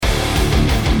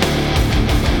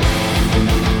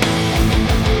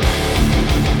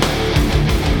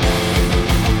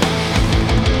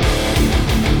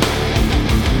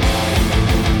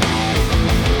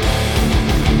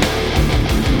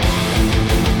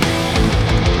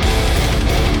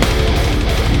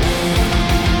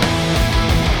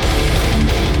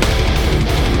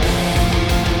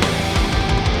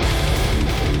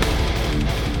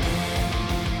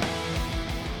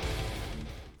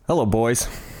Hello, boys.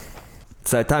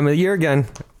 It's that time of the year again.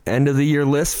 End of the year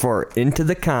list for Into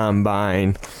the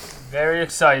Combine. Very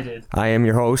excited. I am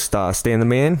your host, Stan the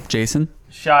Man. Jason.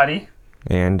 Shoddy.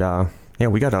 And,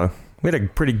 we had a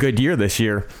pretty good year this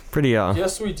year.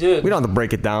 Yes, we did. We don't have to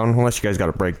break it down, unless you guys got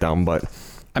a breakdown, but...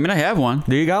 I mean, I have one.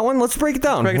 Do you got one? Let's break it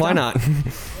down. Why not?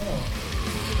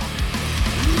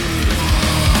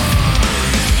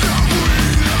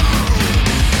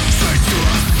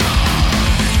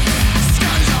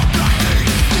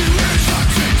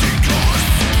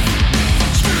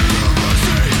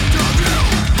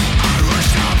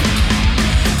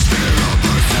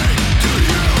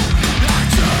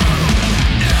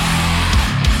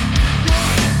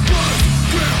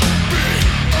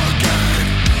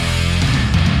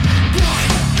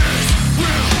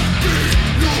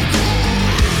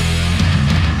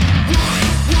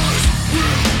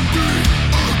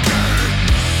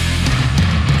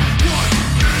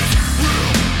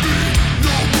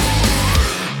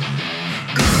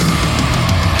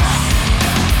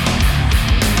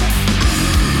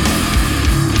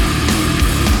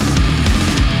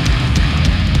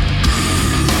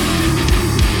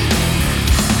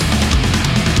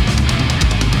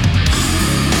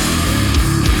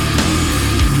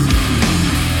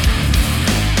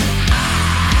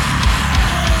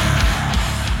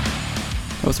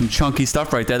 Some chunky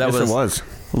stuff right there. That Yes, it was.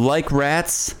 Like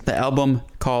Rats, the album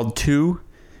called 2.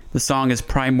 The song is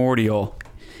Primordial.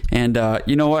 And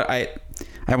you know what? I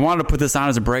wanted to put this on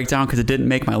as a breakdown because it didn't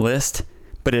make my list,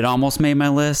 but it almost made my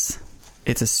list.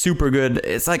 It's a super good...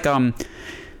 It's like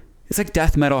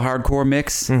death metal hardcore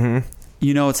mix. Mm-hmm.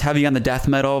 You know, it's heavy on the death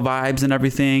metal vibes and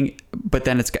everything, but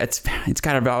then it's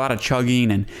got a lot of chugging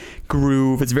and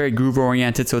groove. It's very groove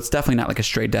oriented, so it's definitely not like a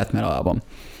straight death metal album.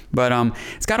 But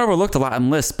it's got overlooked a lot on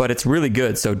lists, but it's really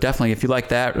good. So definitely, if you like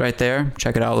that right there,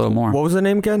 check it out a little more. What was the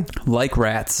name again? Like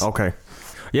Rats. Okay.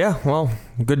 Yeah, well,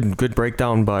 good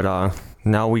breakdown, but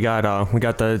now we got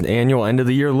the annual end of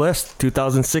the year list,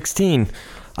 2016.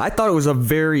 I thought it was a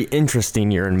very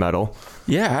interesting year in metal.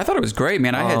 Yeah, I thought it was great,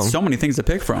 man. I had so many things to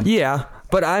pick from. Yeah,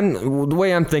 but the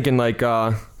way I'm thinking, like,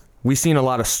 we've seen a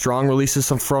lot of strong releases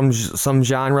from some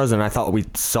genres, and I thought we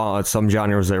saw some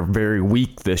genres that are very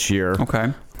weak this year.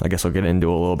 Okay. I guess I'll get into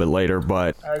it a little bit later,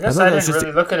 but... I guess I didn't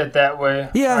really look at it that way.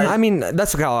 Yeah, I mean,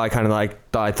 that's how I kind of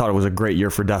I thought it was a great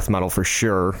year for death metal for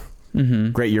sure.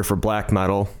 Mm-hmm. Great year for black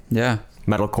metal. Yeah.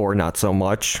 Metalcore, not so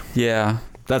much. Yeah.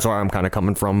 That's where I'm kind of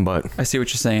coming from, but... I see what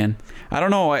you're saying. I don't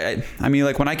know. I mean,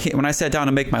 like, when I sat down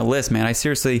to make my list, man,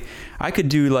 I could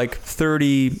do, like,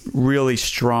 30 really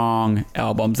strong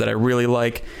albums that I really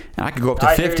like, and I could go up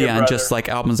to 50 on just, like,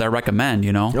 albums I recommend,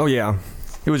 you know? Oh, yeah.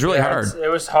 It was really hard. It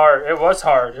was hard. It was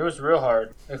hard. It was real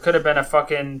hard. It could have been a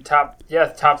fucking top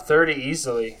 30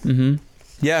 easily. Mm-hmm.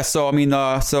 Yeah, so, I mean,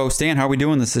 so, Stan, how are we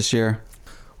doing this year?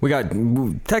 We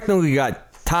technically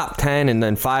got top 10 and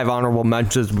then 5 honorable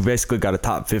mentions. We basically got a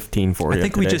top 15 for you. I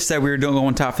think we just said we were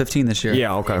going top 15 this year.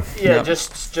 Yeah, okay. Yeah, Yep.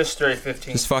 just straight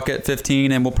 15. Just fuck it,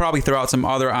 15, and we'll probably throw out some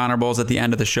other honorables at the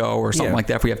end of the show or something like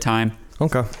that if we have time.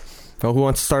 Okay. Well, who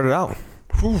wants to start it out?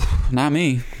 Whew, not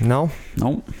me. No?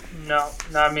 Nope. No,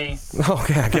 not me.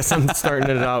 Okay, I guess I'm starting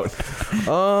it out.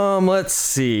 Let's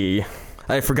see.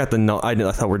 I forgot the I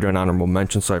thought we were doing honorable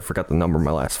mentions, so I forgot the number of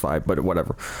my last 5, but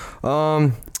whatever.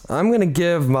 I'm going to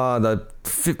give the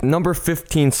number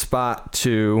 15 spot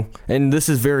to, and this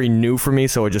is very new for me,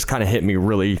 so it just kind of hit me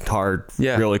really hard,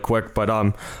 really quick, but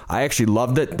I actually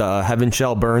loved it, the Heaven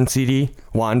Shall Burn CD,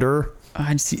 Wanderer.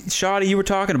 I see. Shoddy, you were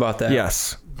talking about that.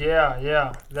 Yes.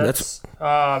 Yeah. That's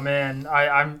oh man,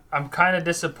 I'm kind of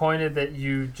disappointed that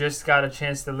you just got a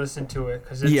chance to listen to it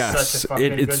because it's such a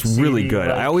fucking it's good really CD, good.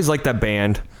 like, I always like that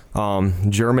band.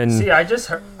 German. See, I just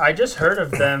heard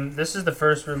of them. This is the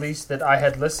first release that I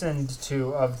had listened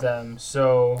to of them.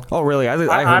 So. Oh really? I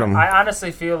heard them. I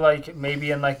honestly feel like maybe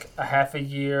in like a half a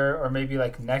year or maybe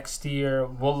like next year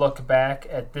we'll look back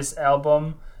at this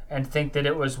album and think that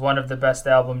it was one of the best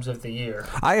albums of the year.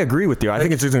 I agree with you. I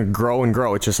think it's just going to grow and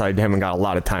grow. It's just I haven't got a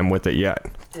lot of time with it yet.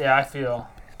 Yeah, I feel.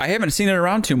 I haven't seen it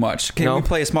around too much. Can we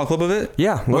play a small clip of it?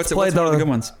 Yeah, let's play what's one of the good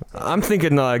ones. I'm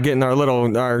thinking getting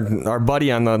our buddy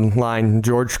on the line,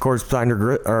 George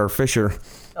Korsbinder or Fisher.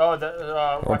 Oh,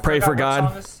 the or Pray for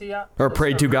God, or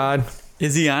Pray to God.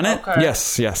 Is he on it? Okay.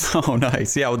 Yes. Oh,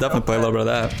 nice. Yeah, we'll definitely play a little bit of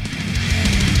that.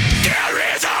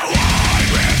 There is a war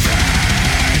within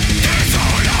the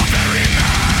soul of every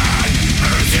man. A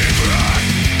secret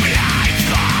blind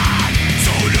spot,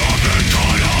 so long and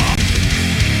color.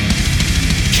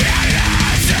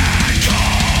 Careless and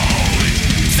cold,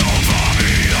 so far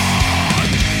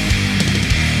beyond.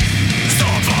 So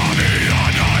far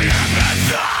beyond I am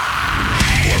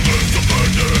inside. Weapons of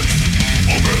madness.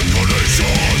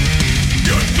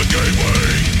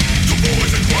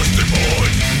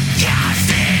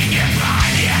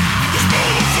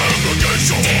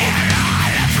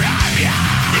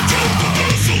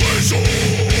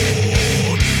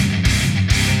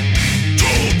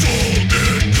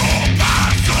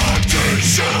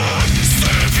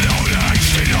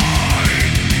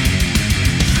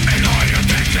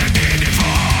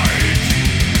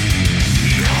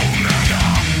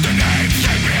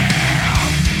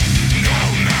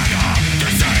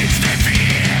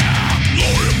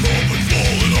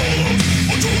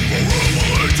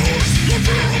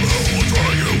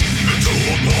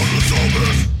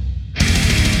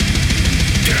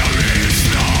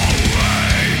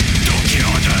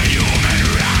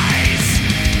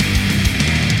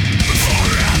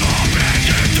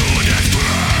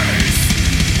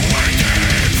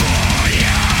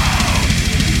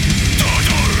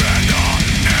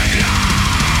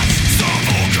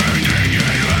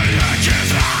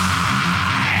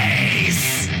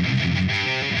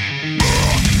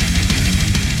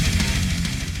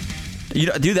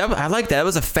 Dude, I like that. It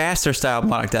was a faster style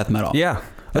melodic death metal. Yeah.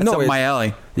 That's No, up it's- my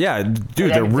alley. Yeah, dude,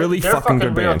 Yeah, they're really they're fucking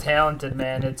good real band. talented,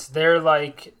 man.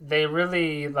 They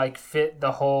really like fit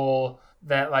the whole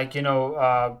that like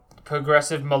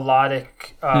progressive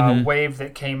melodic wave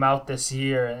that came out this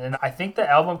year, and I think the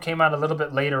album came out a little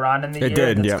bit later on in the year.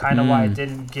 did, That's yeah. kind of why it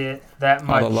didn't get that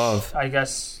much the love. I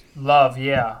guess love,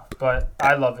 yeah. But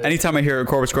I love it. Anytime I hear a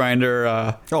Corpse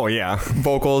Grinder Oh yeah,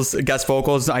 guest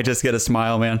vocals, I just get a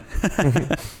smile, man.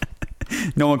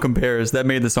 No one compares. That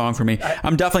made the song for me. I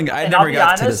and never I'll be got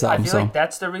honest, to this album, I feel like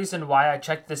that's the reason why I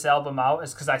checked this album out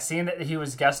is because I seen that he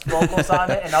was guest vocals on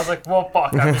it, and I was like, well,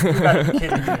 fuck, I mean, you gotta be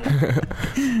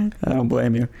kidding me. I don't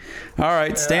blame you. All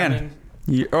right, Stan.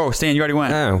 Stan, you already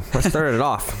went. oh, let's start it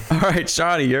off. All right,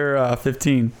 Shoddy, you're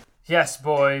 15. Yes,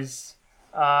 boys.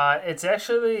 It's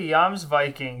actually Yams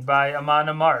Viking by Amon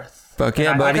Amarth. Fuck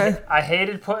yeah, And buddy. I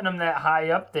hated putting them that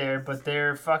high up there, but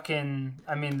they're fucking.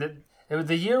 I mean,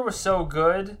 the year was so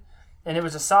good, and it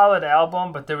was a solid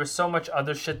album, but there was so much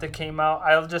other shit that came out.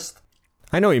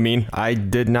 I know what you mean. I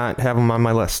did not have them on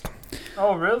my list.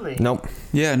 Oh, really? Nope.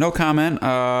 Yeah, no comment.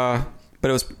 But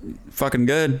it was fucking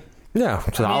good. Yeah,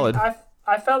 solid.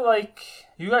 I felt like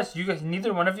you guys,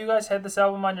 neither one of you guys had this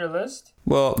album on your list.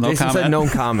 Well, no Jason comment. said no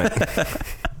comment.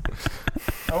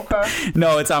 Okay.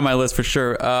 No, it's on my list for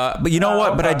sure. But you know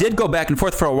what? But I okay. did go back and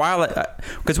forth for a while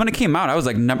because when it came out, I was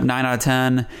like 9 out of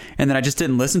 10, and then I just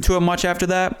didn't listen to it much after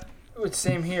that. It's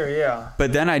same here, yeah.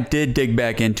 But then I did dig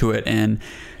back into it, and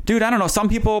dude, I don't know. Some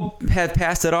people have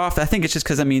passed it off. I think it's just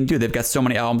because dude, they've got so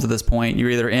many albums at this point.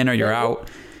 You're either in or you're out.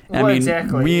 Well,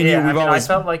 exactly. Me and you, we've always. I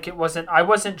felt like it wasn't. I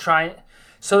wasn't trying.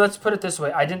 So let's put it this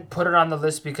way. I didn't put it on the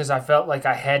list because I felt like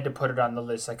I had to put it on the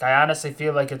list. Like, I honestly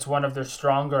feel like it's one of their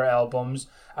stronger albums.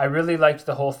 I really liked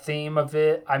the whole theme of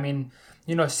it. I mean,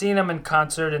 seeing them in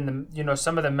concert and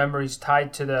some of the memories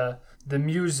tied to the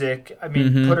music, I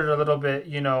mean, put it a little bit,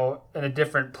 in a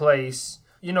different place,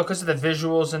 because of the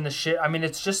visuals and the shit. I mean,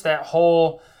 it's just that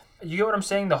whole, you get what I'm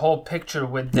saying? The whole picture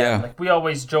with them. Yeah. Like, we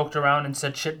always joked around and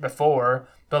said shit before,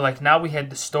 but like now we had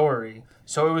the story.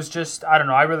 So it was just, I don't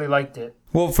know, I really liked it.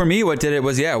 Well, for me, what did it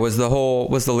was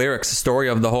the lyrics, the story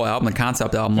of the whole album, the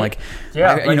concept album. Like,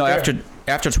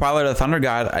 after Twilight of the Thunder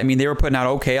God, I mean, they were putting out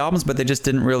okay albums, but they just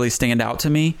didn't really stand out to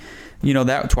me.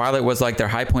 That Twilight was like their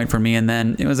high point for me, and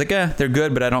then it was like, they're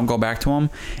good, but I don't go back to them.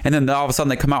 And then all of a sudden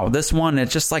they come out with this one, and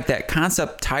it's just like that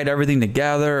concept tied everything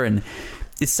together, and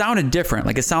it sounded different.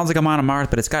 Like, it sounds like Amon Amarth,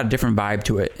 but it's got a different vibe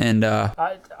to it. And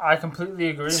I completely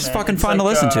agree, it's just man. fucking fun to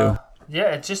listen to.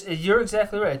 Yeah, it's just, you're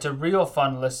exactly right. It's a real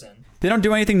fun listen. They don't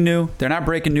do anything new. They're not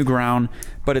breaking new ground,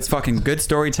 but it's fucking good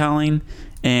storytelling.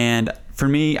 And for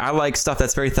me, I like stuff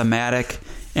that's very thematic.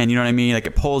 And you know what I mean? Like,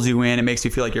 it pulls you in. It makes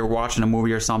you feel like you're watching a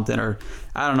movie or something. Or,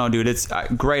 I don't know, dude. It's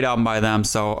a great album by them.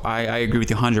 So I agree with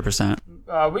you 100%.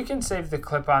 We can save the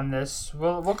clip on this.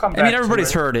 We'll come back. I mean,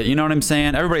 everybody's to it. heard it. You know what I'm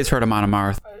saying? Everybody's heard Amon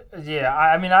Amarth. Yeah,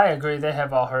 I mean, I agree. They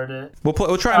have all heard it.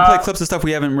 We'll try and play clips of stuff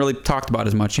we haven't really talked about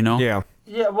as much, Yeah.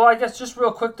 Yeah, well, I guess just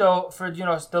real quick, though, for,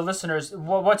 the listeners,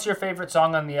 what's your favorite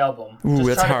song on the album? Ooh, just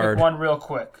that's try to hard. pick one real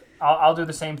quick. I'll do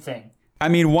the same thing. I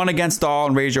mean, One Against All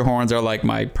and Raise Your Horns are like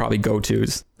my probably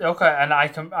go-tos. Okay, and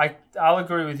I'll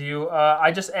agree with you.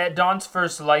 I just add Dawn's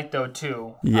First Light, though,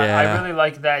 too. Yeah. I really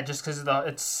like that just because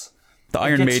The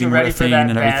Iron gets you Maiden ready for riffing that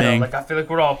and battle. everything. Like, I feel like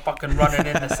we're all fucking running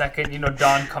in the second,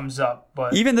 Dawn comes up.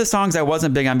 But Even the songs I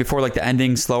wasn't big on before, like the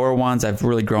ending, slower ones, I've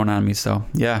really grown on me. So,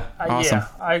 yeah, awesome. Yeah,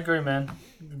 I agree, man.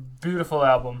 Beautiful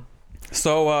album.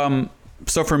 So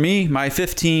for me, my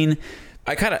 15,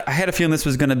 I had a feeling this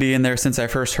was going to be in there since I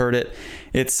first heard it.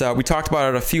 It's we talked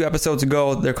about it a few episodes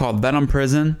ago. They're called Venom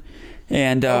Prison,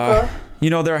 and they're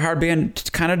a hard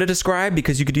band kind of to describe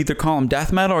because you could either call them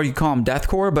death metal or you call them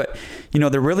deathcore, but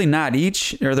they're really not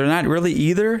each, or they're not really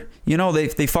either.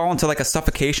 They fall into like a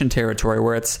suffocation territory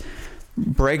where it's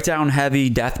breakdown heavy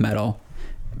death metal.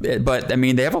 But I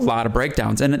mean, they have a lot of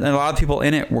breakdowns, and a lot of people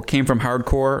in it came from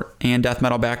hardcore and death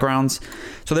metal backgrounds,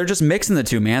 so they're just mixing the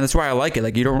two, man. That's why I like it.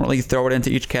 Like, you don't really throw it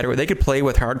into each category. They could play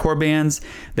with hardcore bands,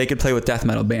 they could play with death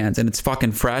metal bands, and it's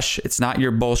fucking fresh. It's not your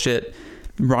bullshit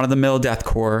run of the mill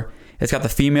deathcore. It's got the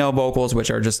female vocals, which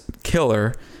are just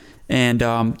killer. And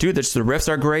dude, the riffs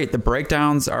are great. The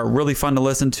breakdowns are really fun to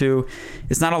listen to.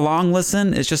 It's not a long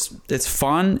listen. It's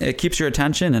fun. It keeps your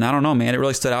attention, and I don't know, man. It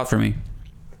really stood out for me.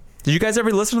 Did you guys ever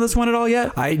listen to this one at all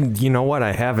yet? You know what?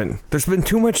 I haven't. There's been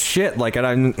too much shit. Like,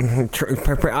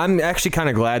 I'm actually kind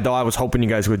of glad, though. I was hoping you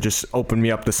guys would just open me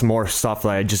up to some more stuff that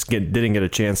I just didn't get a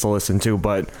chance to listen to.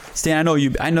 But Stan, I know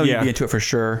you'd be into it for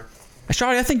sure.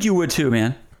 Shawty, I think you would too,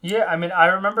 man. Yeah, I mean, I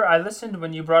remember I listened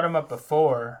when you brought him up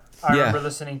before. I remember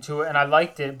listening to it, and I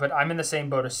liked it, but I'm in the same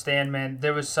boat as Stan, man.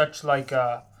 There was such, like,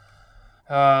 a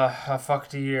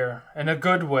fucked year. In a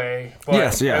good way, but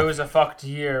Yes, yeah. it was a fucked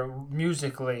year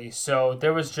musically. So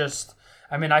there was just...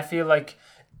 I mean, I feel like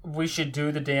we should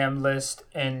do the damn list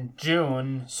in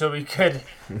June so we could,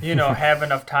 have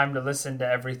enough time to listen to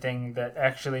everything that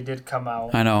actually did come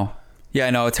out. I know. Yeah, I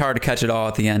know. It's hard to catch it all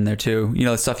at the end there, too.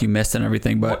 The stuff you missed and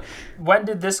everything, but... When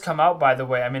did this come out, by the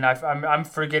way? I mean, I'm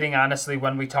forgetting, honestly,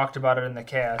 when we talked about it in the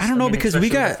cast. I don't know, because we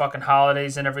especially got... with the fucking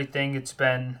holidays and everything, it's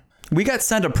been... We got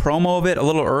sent a promo of it a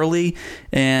little early,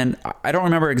 and I don't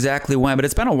remember exactly when, but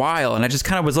it's been a while, and I just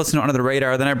kind of was listening under the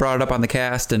radar. Then I brought it up on the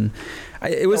cast, and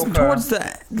it was towards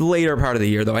the later part of the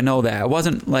year, though. I know that. It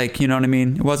wasn't like, you know what I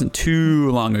mean? It wasn't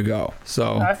too long ago.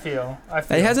 So I feel.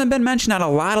 It hasn't been mentioned on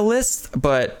a lot of lists,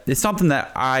 but it's something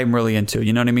that I'm really into,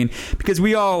 you know what I mean? Because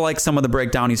we all like some of the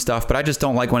breakdowny stuff, but I just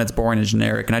don't like when it's boring and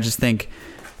generic, and I just think...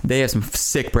 They have some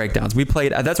sick breakdowns. We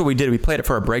played. That's what we did. We played it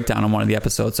for a breakdown on one of the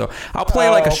episodes. So I'll play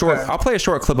short. I'll play a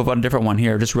short clip of a different one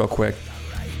here, just real quick.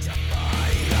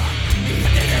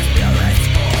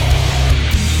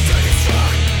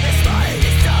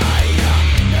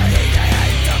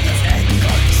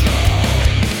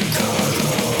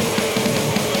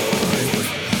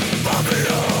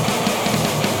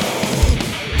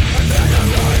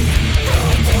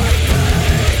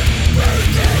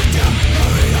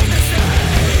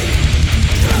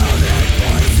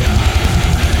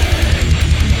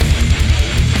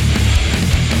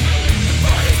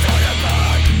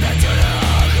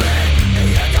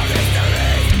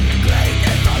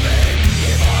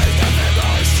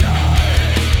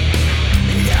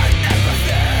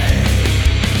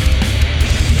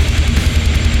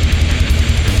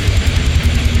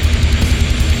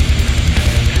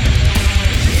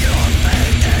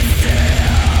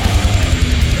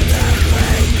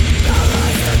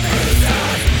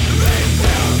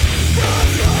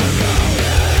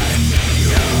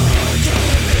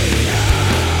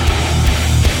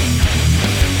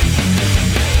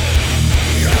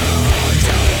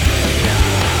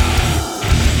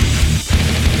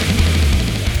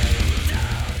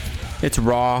 It's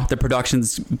raw. The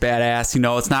production's badass.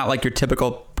 It's not like your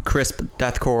typical crisp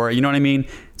deathcore. You know what I mean?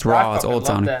 It's raw. It's old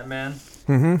sound. That, man.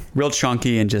 Real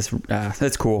chunky and just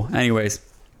that's cool. Anyways,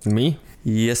 Me?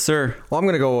 yes, sir. Well, I'm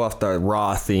gonna go off the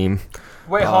Raw theme.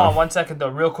 Wait, hold on 1 second, though.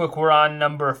 Real quick, we're on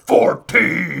number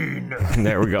 14.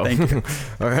 There we go. Thank you.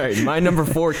 All right, my number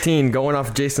 14, going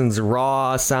off Jason's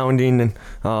raw sounding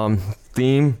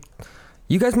theme.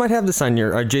 You guys might have this on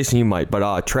your... Jason, you might,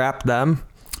 but Trap Them.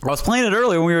 I was playing it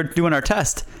earlier when we were doing our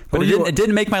test, but Oh, it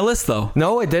didn't make my list though.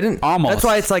 No, it didn't. Almost. That's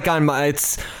why it's like on my...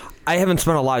 I haven't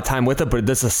spent a lot of time with it, but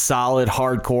this is a solid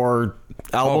hardcore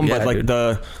album. yeah, but like dude.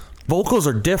 the vocals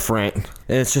are different, and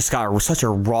it's just got such a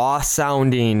raw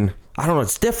sounding... I don't know.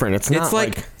 It's different. It's not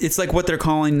It's like what they're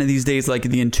calling these days, like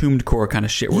the entombed core kind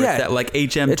of shit. Where Yeah. it's that like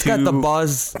HM2. It's got the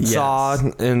buzz saw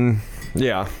and...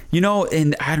 Yeah.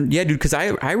 Dude, because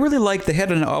I really like, they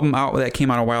had an album out that came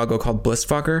out a while ago called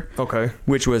Blissfucker. Okay.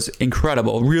 Which was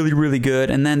incredible. Really, really good.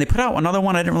 And then they put out another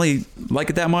one. I didn't really like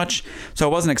it that much. So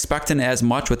I wasn't expecting as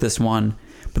much with this one.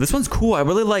 But this one's cool. I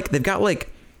really like, they've got like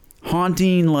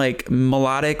haunting, like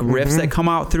melodic riffs that come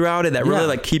out throughout it that really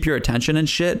like keep your attention and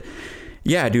shit.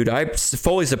 Yeah, dude, I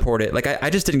fully support it. Like, I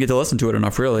just didn't get to listen to it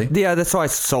enough, really. Yeah, that's why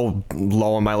it's so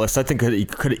low on my list. I think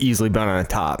it could have easily been on the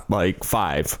top, like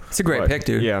 5. It's a great pick,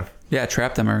 dude. Yeah. Yeah,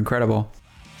 Trap Them are incredible.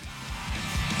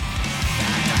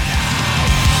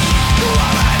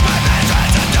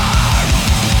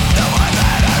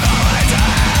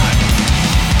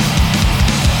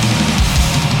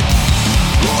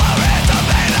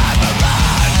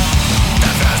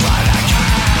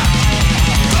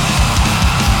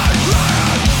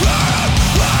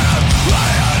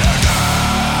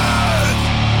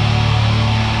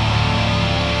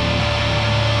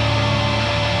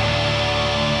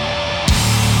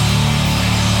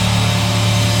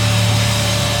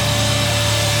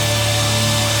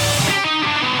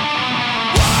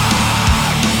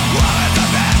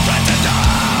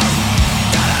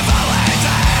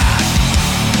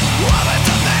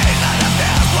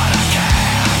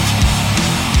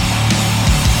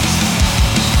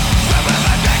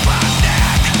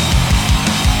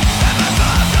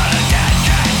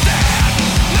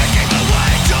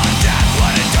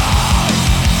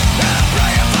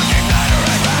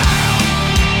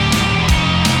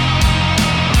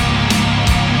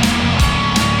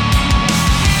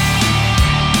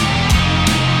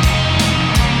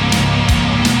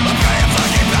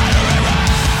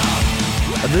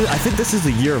 think this is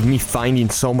the year of me finding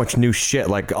so much new shit.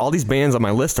 Like, all these bands on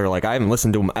my list are like, I haven't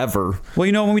listened to them ever. Well,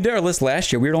 you know, when we did our list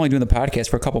last year, we were only doing the podcast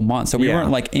for a couple months, so we weren't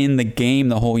like in the game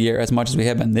the whole year as much as we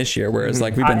have been this year. Whereas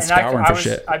like we've been scouring for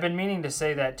shit. I've been meaning to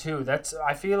say that too.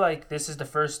 I feel like this is the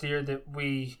first year that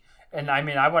we, and I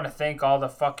mean, I want to thank all the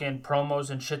fucking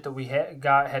promos and shit that we had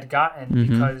gotten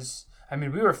because. I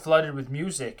mean, we were flooded with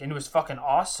music, and it was fucking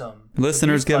awesome.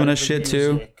 Listeners giving us shit,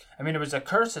 too. I mean, it was a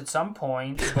curse at some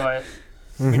point, but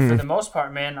I mean, for the most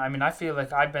part, man, I mean, I feel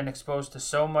like I've been exposed to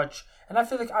so much, and I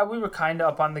feel like we were kind of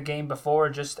up on the game before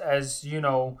just as, you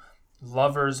know,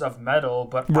 lovers of metal,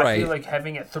 but I feel like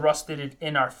having it thrusted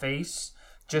in our face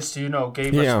just, you know,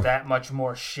 gave us that much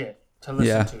more shit to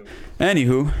listen to.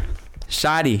 Anywho,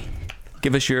 Shoddy,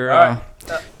 give us your...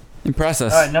 impress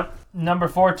us. All right, Number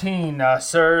 14,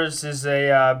 Sirs is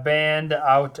a band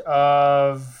out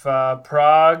of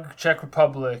Prague, Czech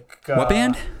Republic. What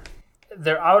band?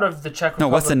 They're out of the Czech Republic. No,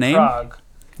 what's the name? Prague.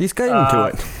 He's getting into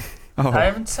it. I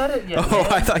haven't said it yet. Oh,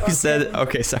 man. I thought you said it.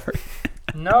 Okay, sorry.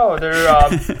 No, they're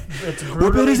it's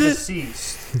Brutally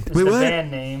Deceased. It's the band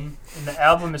name, and the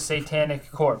album is Satanic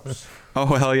Corpse. Oh,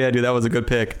 hell yeah, dude. That was a good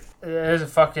pick. There's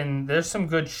some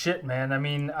good shit, man. I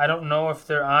mean, I don't know if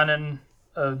they're on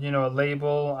a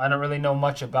label. I don't really know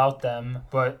much about them,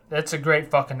 but it's a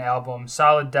great fucking album.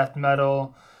 Solid death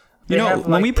metal.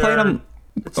 When we played them...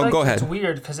 go ahead. It's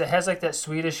weird because it has like that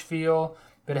Swedish feel,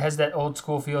 but it has that old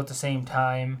school feel at the same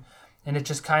time. And it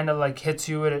just kind of like hits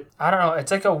you at it. I don't know.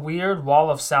 It's like a weird wall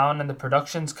of sound, and the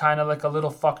production's kind of like a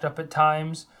little fucked up at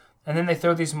times. And then they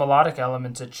throw these melodic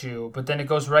elements at you, but then it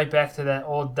goes right back to that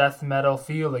old death metal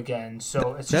feel again.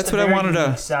 So it's just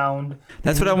unique sound.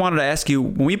 That's what I wanted to ask you.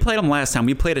 When we played them last time,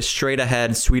 we played a straight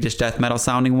ahead Swedish death metal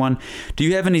sounding one. Do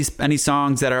you have any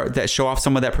songs that show off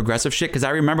some of that progressive shit? Because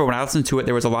I remember when I listened to it,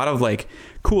 there was a lot of like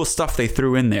cool stuff they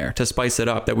threw in there to spice it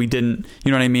up that we didn't. You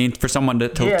know what I mean? For someone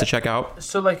to check out.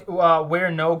 So like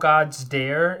Where No Gods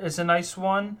Dare is a nice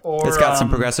one. Or it's got some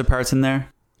progressive parts in there.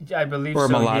 I believe so. Or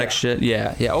melodic yeah. shit.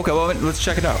 Yeah. Okay, well, let's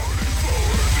check it out.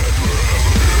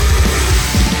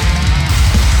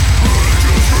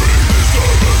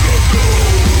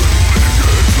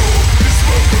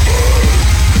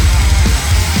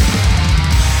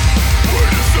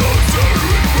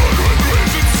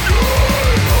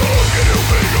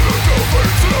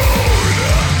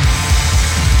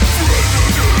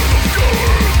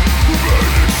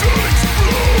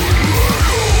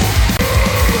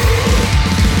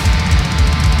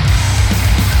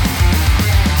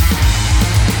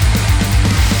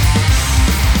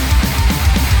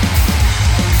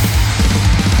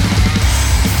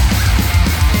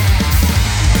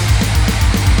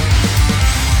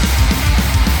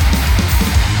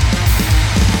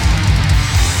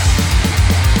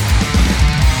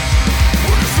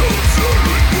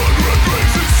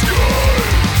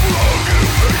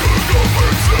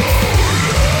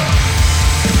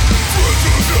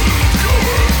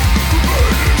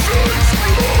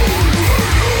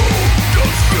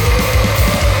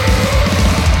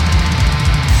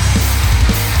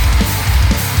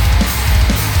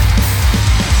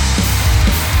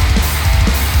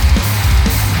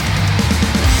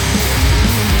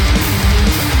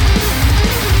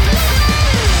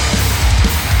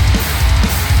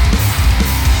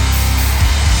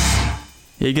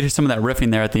 Yeah, you get some of that riffing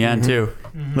there at the end, too.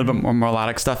 A little bit more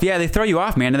melodic stuff. Yeah, they throw you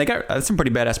off, man. And they got some pretty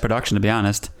badass production, to be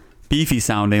honest. Beefy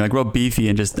sounding, like real beefy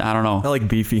and just, I don't know. I like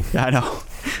beefy. Yeah, I know.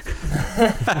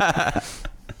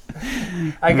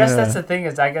 I guess that's the thing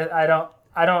is I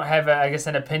don't have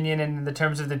an opinion in the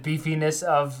terms of the beefiness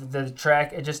of the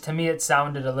track. It just, to me, it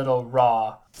sounded a little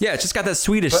raw. Yeah, it's just got that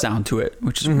Swedish sound to it,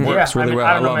 which works really well.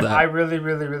 I love that. I really,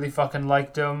 really, really fucking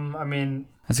liked them. I mean,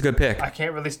 that's a good pick. I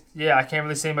can't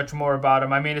really say much more about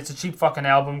them. I mean, it's a cheap fucking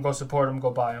album. Go support them.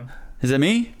 Go buy them. Is it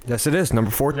me? Yes, it is.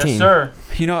 Number 14. Yes, sir.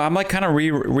 I'm like kind of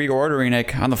reordering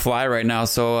it on the fly right now.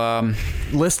 So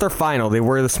lists are final. They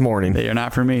were this morning. They are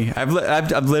not for me. I've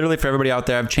literally, for everybody out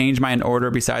there, I've changed my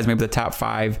order besides maybe the top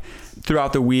 5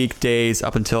 throughout the weekdays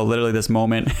up until literally this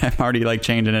moment. I'm already like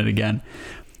changing it again.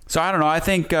 So I don't know. I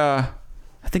think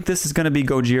this is going to be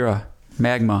Gojira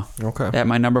Magma. Okay. At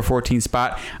my number 14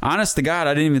 spot. Honest to God,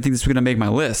 I didn't even think this was going to make my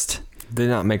list. Did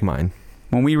not make mine.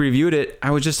 When we reviewed it,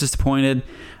 I was just disappointed.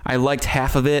 I liked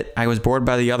half of it. I was bored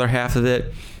by the other half of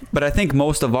it. But I think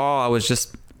most of all, I was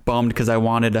just bummed because I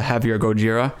wanted a heavier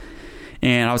Gojira.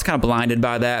 And I was kind of blinded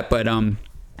by that. But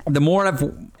the more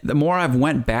I've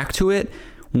went back to it,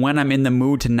 when I'm in the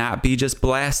mood to not be just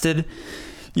blasted,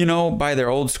 by their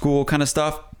old school kind of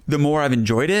stuff, the more I've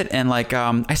enjoyed it. And like,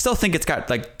 I still think it's got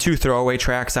like 2 throwaway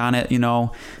tracks on it,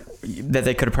 that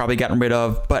they could have probably gotten rid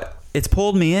of. But it's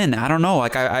pulled me in. I don't know.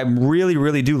 Like I really,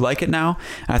 really do like it now.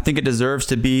 I think it deserves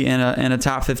to be in a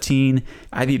top 15.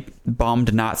 I'd be bummed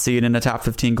to not see it in the top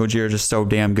 15. Gojira is just so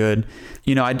damn good.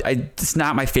 You know, it's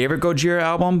not my favorite Gojira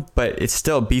album, but it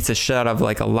still beats the shit out of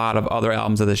like a lot of other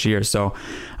albums of this year. So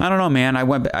I don't know, man.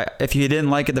 If you didn't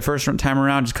like it the first time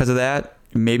around just because of that,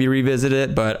 maybe revisit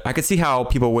it. But I could see how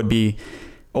people would be,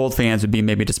 old fans would be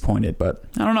maybe disappointed. But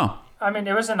I don't know. I mean,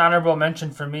 it was an honorable mention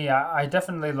for me. I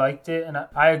definitely liked it, and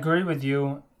I agree with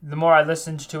you. The more I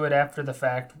listened to it after the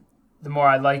fact, the more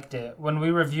I liked it. When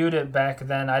we reviewed it back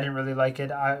then, I didn't really like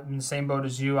it. I'm in the same boat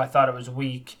as you. I thought it was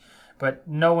weak. But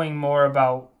knowing more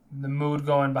about the mood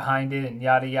going behind it and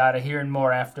yada yada, hearing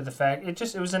more after the fact,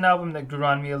 it was an album that grew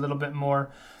on me a little bit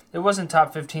more. It wasn't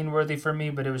top 15 worthy for me,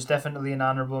 but it was definitely an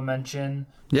honorable mention.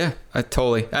 Yeah, I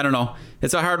don't know.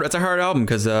 It's a hard album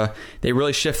because they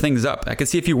really shift things up. I could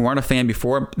see if you weren't a fan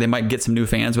before, they might get some new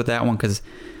fans with that one because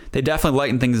they definitely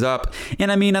lighten things up.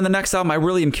 And I mean, on the next album, I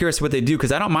really am curious what they do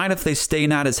because I don't mind if they stay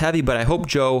not as heavy, but I hope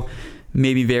Joe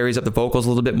maybe varies up the vocals a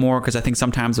little bit more because I think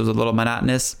sometimes it was a little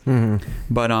monotonous.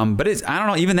 Mm-hmm. But it's, I don't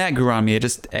know, even that grew on me. It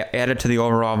just added to the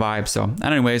overall vibe. So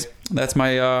anyways, that's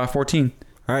my 14.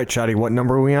 All right, Shotty, what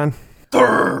number are we on?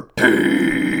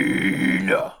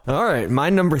 13. All right, my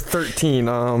number 13.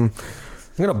 I'm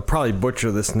going to probably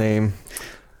butcher this name.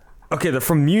 Okay, they're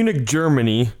from Munich,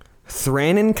 Germany.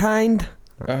 Thrannenkind?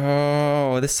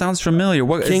 Oh, this sounds familiar.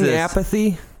 What King is this?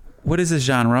 Apathy? What is this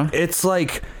genre?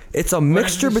 It's a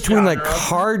mixture between like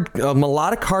genre?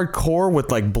 melodic hardcore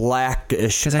with like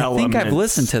blackish Because I think I've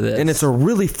listened to this. and it's a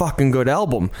really fucking good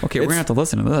album. Okay, we're gonna have to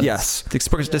listen to this. Yes.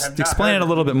 Just I've not explain it heard a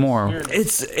little bit more.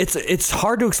 It's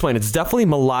hard to explain. It's definitely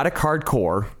melodic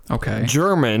hardcore. Okay.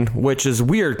 German, which is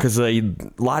weird because a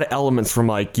lot of elements from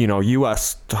like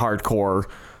U.S. hardcore,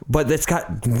 but it's got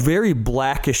very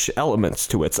blackish elements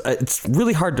to it. It's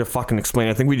really hard to fucking explain.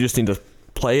 I think we just need to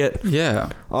play it. Yeah.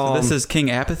 So this is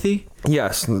King Apathy?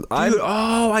 Yes. Dude,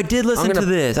 I did listen to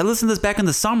this. I listened to this back in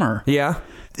the summer. Yeah.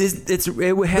 It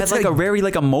had It's like a very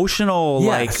like emotional,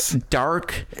 Yes. like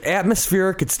dark.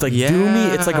 Atmospheric. It's like Yeah.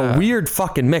 doomy. It's like a weird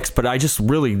fucking mix, but I just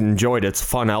really enjoyed it. It's a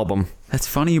fun album. That's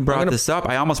funny you brought this up.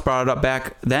 I almost brought it up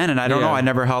back then, and I don't know. I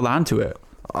never held on to it.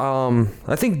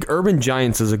 I think Urban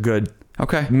Giants is a good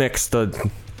Okay. mix of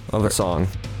a song.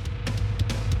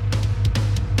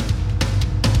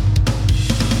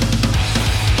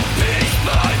 Piece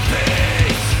by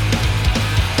piece,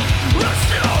 we're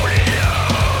slowly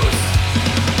lose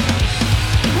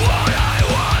what I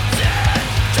wanted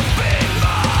to be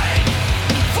mine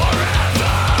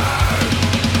forever.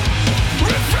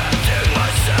 Reflecting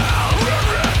myself, I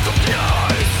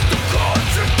recognize the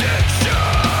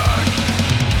contradiction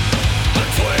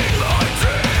between my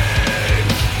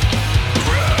dreams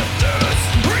and this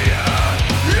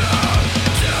reality.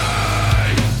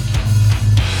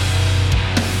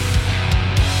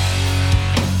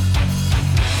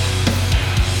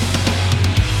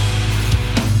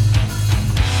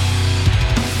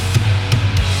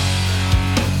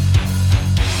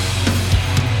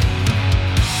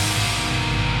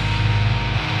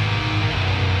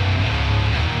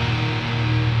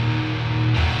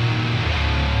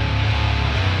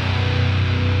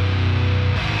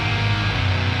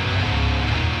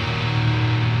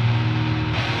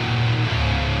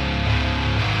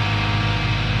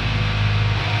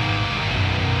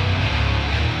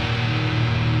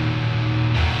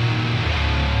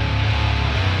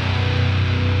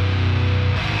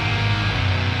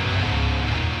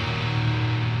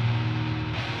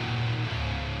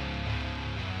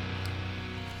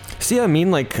 See what I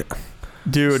mean? Like,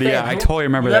 Dude, Stan, yeah, I totally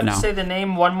remember you that have now. to say the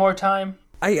name one more time.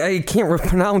 I can't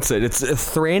pronounce it. It's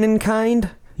Thrannenkind.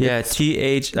 Yeah,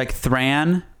 TH, like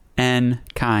Thran and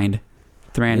Kind.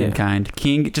 Thran and Kind.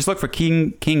 King, just look for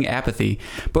King Apathy.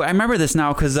 But I remember this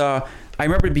now because I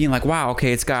remember being like, wow,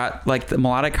 okay, it's got like the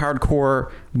melodic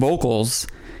hardcore vocals,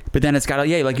 but then it's got,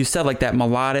 like you said, like that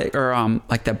melodic or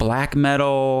like that black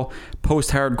metal,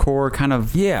 post-hardcore kind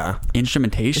of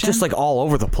instrumentation. It's just like all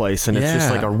over the place, and it's just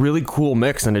Yeah. like a really cool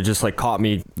mix, and it just like caught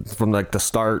me from like the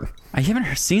start. I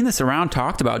haven't seen this around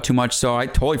talked about too much, so I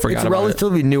totally forgot It's a about it.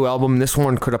 relatively new album. This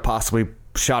one could have possibly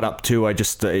shot up too. I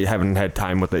just haven't had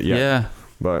time with it yet. Yeah.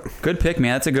 But Good pick,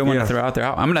 man. That's a good one Yeah. to throw out there.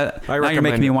 Now you're recommend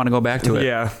making me it. want to go back to it.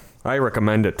 yeah, I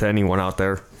recommend it to anyone out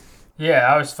there. Yeah,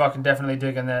 I was fucking definitely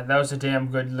digging that. That was a damn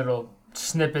good little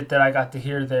snippet that I got to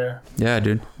hear there. Yeah,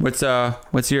 dude. What's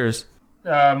yours?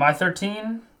 My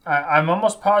 13, I'm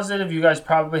almost positive you guys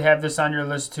probably have this on your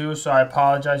list too, so I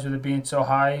apologize with it being so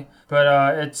high.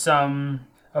 But it's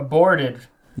Aborted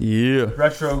Yeah.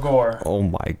 Retro Gore. Oh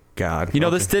my god! You know,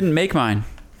 this didn't make mine.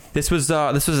 This was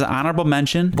an honorable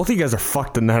mention. Both of you guys are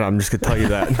fucked in that. I'm just gonna tell you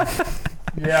that.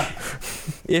 Yeah.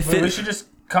 We should just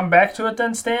come back to it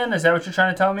then, Stan? Is that what you're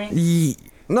trying to tell me?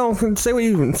 No,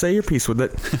 say your piece with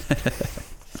it.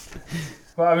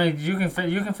 Well, I mean, you can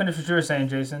finish what you were saying,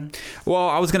 Jason. Well,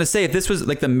 I was gonna say if this was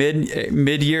like the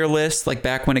mid-year list, like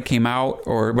back when it came out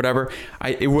or whatever,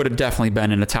 it would have definitely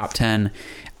been in the top 10.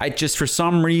 I just for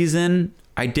some reason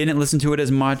I didn't listen to it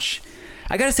as much.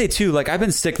 I gotta say too, like I've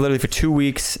been sick literally for 2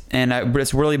 weeks, and I've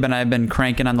been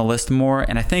cranking on the list more,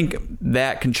 and I think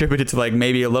that contributed to like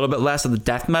maybe a little bit less of the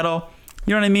death metal.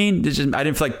 You know what I mean? It's just, I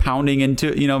didn't feel like pounding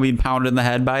into, being pounded in the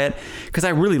head by it, because I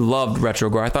really loved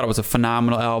Retrogore. I thought it was a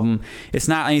phenomenal album. It's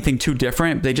not anything too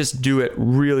different. They just do it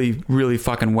really, really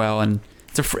fucking well, and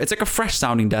it's like a fresh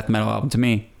sounding death metal album to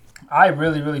me. I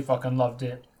really, really fucking loved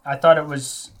it. I thought it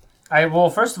was...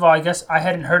 Well, first of all, I guess I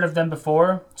hadn't heard of them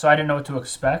before, so I didn't know what to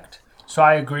expect. So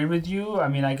I agree with you. I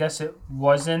mean, I guess it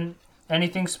wasn't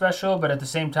anything special, but at the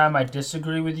same time, I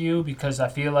disagree with you because I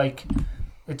feel like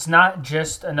it's not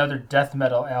just another death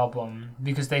metal album,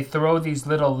 because they throw these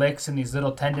little licks and these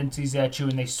little tendencies at you,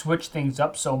 and they switch things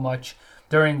up so much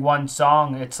during one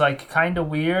song. It's like kind of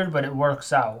weird, but it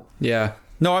works out. Yeah.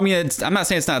 No, I mean, I'm not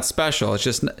saying it's not special. It's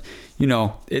just,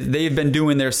 they've been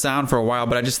doing their sound for a while,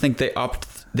 but I just think they upped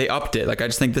it. Like, I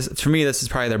just think this is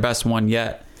probably their best one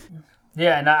yet.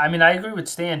 Yeah, and I mean, I agree with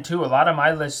Stan, too. A lot of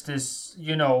my list is,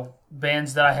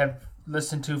 bands that I have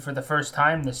listened to for the first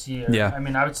time this year. Yeah. I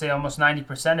mean, I would say almost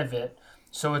 90% of it.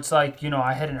 So it's like,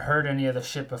 I hadn't heard any of the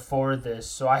shit before this,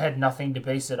 so I had nothing to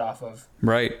base it off of.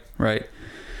 Right.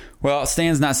 Well,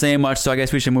 Stan's not saying much, so I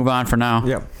guess we should move on for now.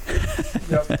 Yep.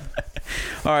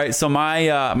 All right, so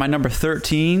my number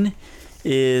 13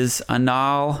 is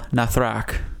Anal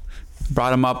Nathrak.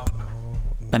 Brought him up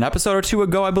an episode or two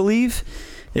ago, I believe.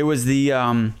 It was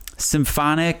the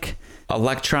symphonic,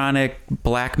 electronic,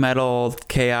 black metal,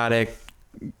 chaotic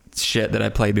shit that I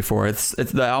played before.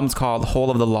 The album's called Whole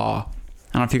of the Law.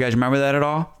 I don't know if you guys remember that at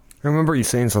all. I remember you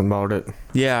saying something about it.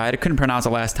 Yeah, I couldn't pronounce it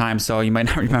last time, so you might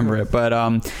not remember it. But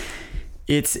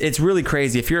it's really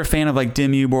crazy. If you're a fan of like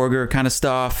Dimmu Borgir kind of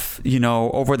stuff,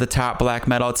 over the top black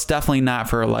metal, it's definitely not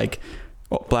for like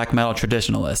black metal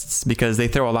traditionalists, because they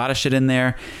throw a lot of shit in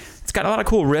there. It's got a lot of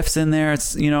cool riffs in there.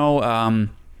 It's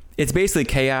it's basically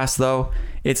chaos though.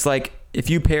 It's like if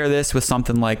you pair this with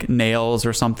something like Nails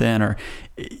or something, or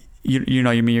you're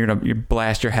gonna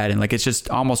blast your head, and like it's just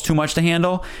almost too much to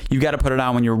handle. You got to put it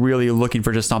on when you're really looking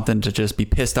for just something to just be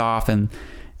pissed off and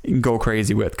go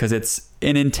crazy with, because it's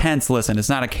an intense listen. It's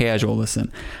not a casual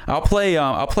listen. I'll play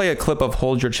a clip of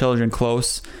Hold Your Children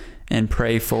Close and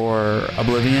Pray for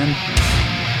Oblivion.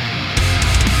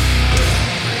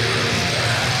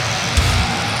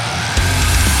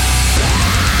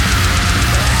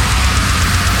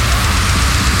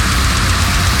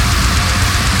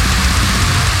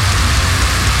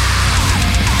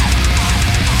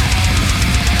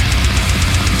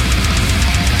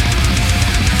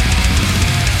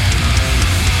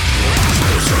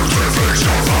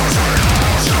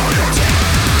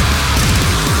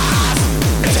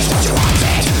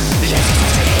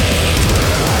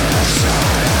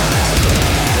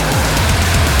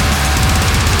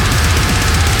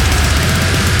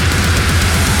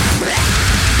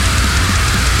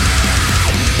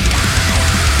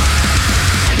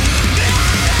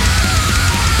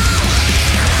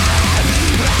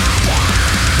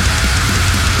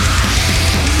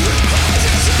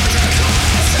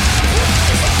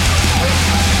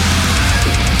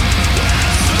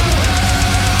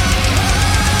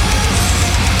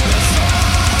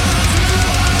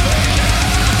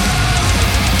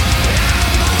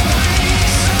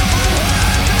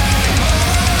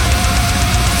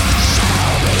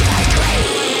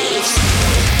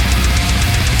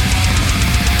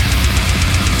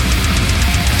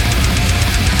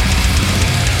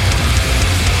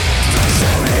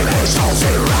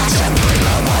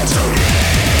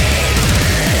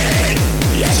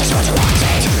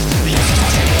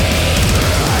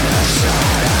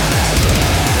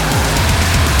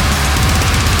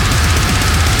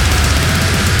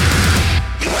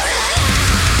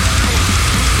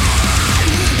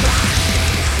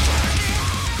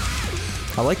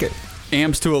 I like it.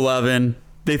 Amps to 11.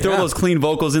 They throw those clean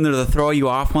vocals in there to throw you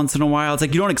off once in a while. It's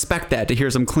like you don't expect that, to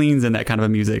hear some cleans in that kind of a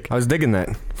music. I was digging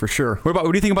that for sure. What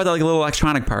do you think about the like little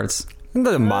electronic parts? It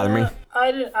doesn't bother me.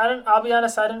 I'll be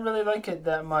honest, I didn't really like it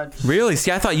that much. Really?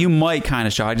 See, I thought you might kind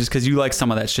of, Shaw, just because you like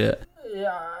some of that shit.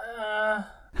 Yeah.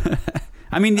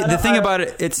 I mean, the thing about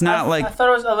it, it's not like... I thought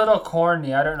it was a little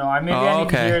corny. I don't know. I didn't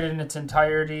okay. hear it in its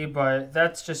entirety, but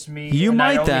that's just me. You and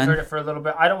might I only then. heard it for a little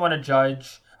bit. I don't want to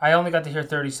judge. I only got to hear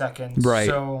 30 seconds. Right.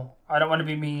 So I don't want to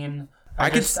be mean. I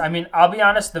could I mean, I'll be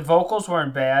honest, the vocals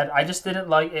weren't bad. I just didn't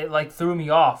like it, like threw me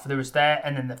off. There was that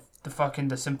and then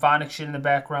the symphonic shit in the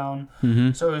background.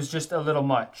 Mm-hmm. So it was just a little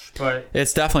much, but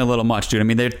It's definitely a little much, dude. I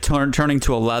mean, they're turning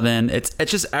to 11. It's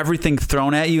just everything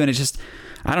thrown at you, and it's just,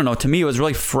 I don't know. To me, it was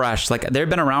really fresh. Like, they've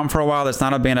been around for a while. That's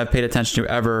not a band I've paid attention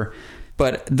to ever.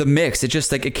 But the mix, it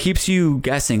just, like, it keeps you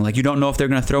guessing. Like, you don't know if they're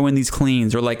going to throw in these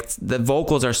cleans, or, like, the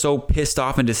vocals are so pissed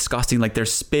off and disgusting. Like, they're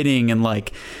spitting and,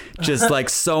 like, just, like,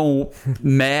 so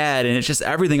mad. And it's just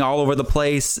everything all over the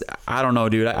place. I don't know,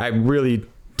 dude. I really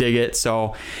dig it.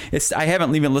 So I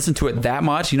haven't even listened to it that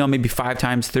much, maybe 5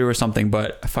 times through or something,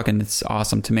 but it's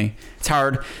awesome to me. It's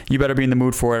hard. You better be in the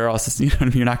mood for it, or else you're not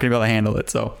going to be able to handle it.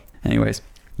 So anyways,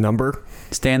 Number?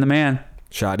 Stan the Man.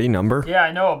 Shoddy, number? yeah,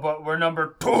 I know, but we're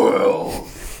number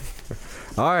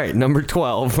 12. All right, number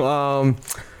 12.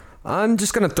 I'm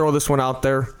just going to throw this one out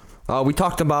there. We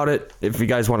talked about it. If you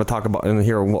guys want to talk about and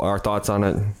hear our thoughts on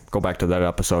it, go back to that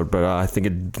episode. But I think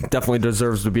it definitely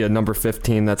deserves to be a number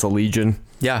 15. That's a Legion.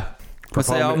 Yeah. What's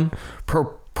the album?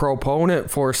 Proponent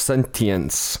for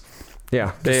Sentience.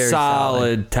 Yeah. Very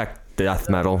solid tech death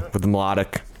metal with the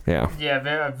melodic. Yeah. Yeah,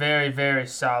 very, very, very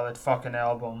solid fucking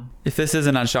album. If this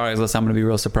isn't on Shawty's list, I'm going to be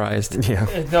real surprised. Yeah.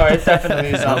 No, it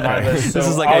definitely is on my list. This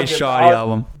So is like I'll a Shawty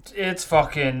album. It's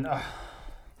fucking...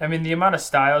 I mean, the amount of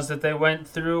styles that they went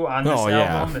through on this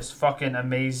album is fucking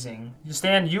amazing.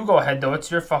 Stan, you go ahead, though. It's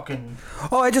your fucking...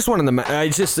 Oh, I just wanted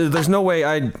to... there's no way...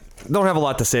 I don't have a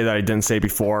lot to say that I didn't say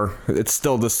before. It's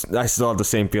still this... I still have the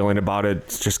same feeling about it.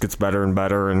 It just gets better and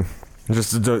better, and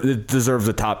it deserves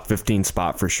a top 15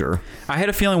 spot for sure. I had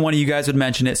a feeling one of you guys would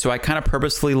mention it, so I kind of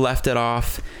purposefully left it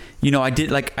off. I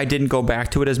didn't go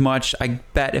back to it as much. I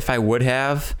bet if I would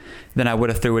have, then I would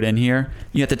have threw it in here.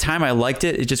 At the time I liked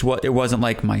it. It wasn't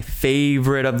like my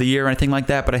favorite of the year or anything like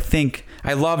that, but I think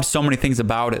I loved so many things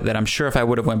about it that I'm sure if I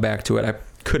would have went back to it, I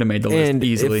could have made the list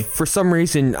easily. If for some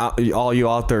reason all you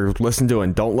out there listen to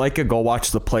and don't like it, go watch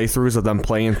the playthroughs of them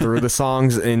playing through the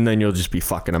songs, and then you'll just be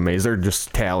fucking amazed. They're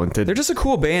just talented. They're just a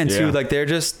cool band too. Yeah. Like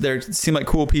they seem like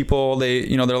cool people. They,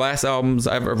 their last albums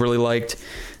I've really liked.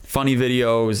 Funny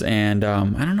videos, and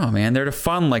I don't know, man. They're a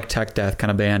fun, like, tech death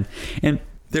kind of band, and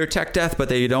they're tech death, but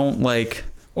they don't like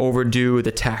overdo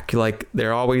the tech. Like,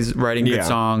 they're always writing good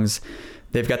songs.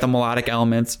 They've got the melodic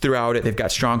elements throughout it. They've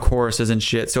got strong choruses and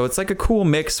shit. So it's like a cool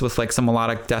mix with like some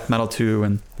melodic death metal too.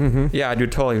 And yeah,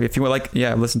 dude, totally. If you would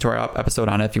listen to our episode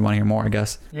on it if you want to hear more, I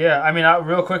guess. Yeah, I mean,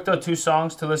 real quick though, 2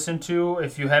 songs to listen to.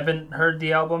 If you haven't heard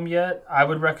the album yet, I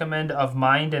would recommend Of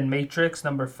Mind and Matrix,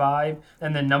 number 5.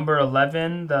 And then number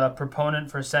 11, The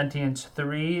Proponent for Sentience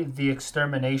 3, The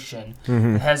Extermination.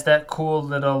 It has that cool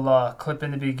little clip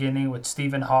in the beginning with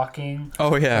Stephen Hawking.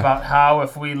 Oh, yeah. About how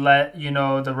if we let,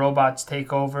 the robots take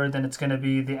over, then it's going to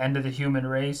be the end of the human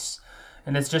race.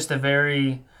 And it's just a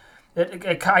very...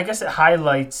 I guess it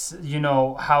highlights,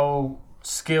 how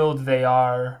skilled they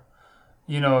are,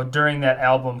 during that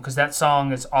album, because that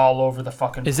song is all over the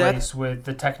fucking place with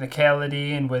the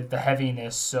technicality and with the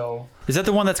heaviness. So is that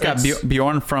the one that's got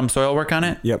Bjorn from Soilwork on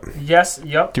it? Yep. Yes.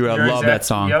 Yep. Dude, I love that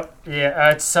song. Yep. Yeah,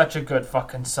 it's such a good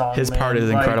fucking song. His man. part is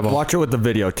incredible. Watch it with the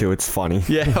video too. It's funny.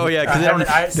 Yeah. Oh yeah.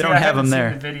 Because they don't have him there.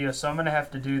 Seen the video, so I'm gonna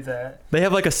have to do that. They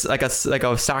have like a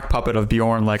sock puppet of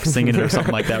Bjorn like singing it or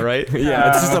something like that, right? Yeah.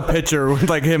 It's just a picture with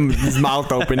like his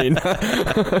mouth opening.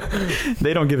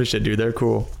 They don't give a shit, dude. They're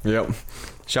cool. Yep.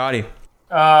 Shoddy.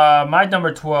 My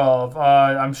number 12.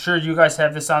 I'm sure you guys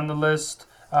have this on the list.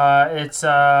 It's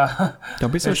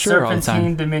Don't be so sure all the time.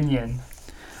 Serpentine Dominion.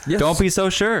 Yes. Don't be so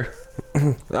sure.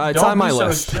 It's on my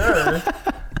list. So sure.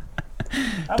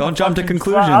 Don't jump to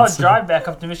conclusions. I'll drive back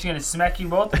up to Michigan and smack you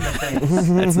both in the face.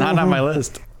 It's not on my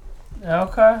list.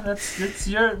 Okay, that's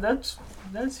your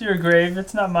grave.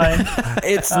 It's not mine.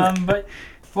 It's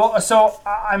so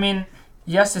I mean,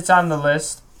 yes, it's on the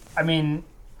list. I mean,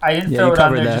 I didn't throw it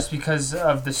on there just because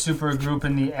of the super group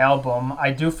in the album.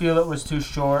 I do feel it was too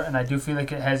short, and I do feel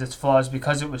like it has its flaws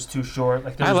because it was too short.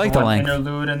 Like there was one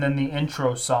interlude and then the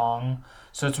intro song,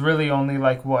 so it's really only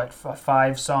like a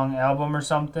 5-song album or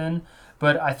something.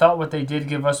 But I thought what they did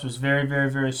give us was very,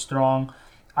 very, very strong.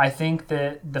 I think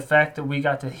that the fact that we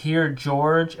got to hear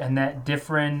George and that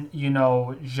different,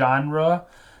 genre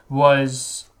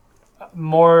was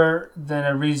more than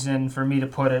a reason for me to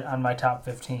put it on my top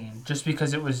 15. Just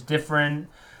because it was different.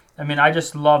 I mean, I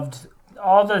just loved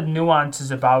all the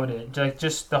nuances about it. Like,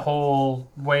 just the whole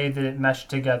way that it meshed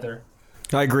together.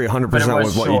 I agree 100%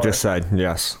 with what you just said.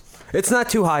 Yes. It's not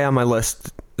too high on my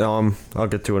list. I'll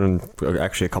get to it in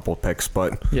actually a couple of picks,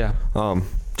 but yeah.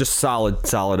 Just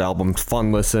solid album,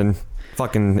 fun listen.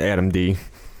 Fucking Adam D.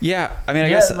 Yeah, I mean, I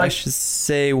Yeah, guess I like- should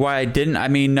say why I didn't. I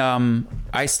mean,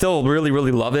 I still really,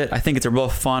 really love it. I think it's a real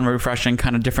fun, refreshing,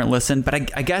 kind of different listen. But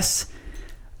I guess,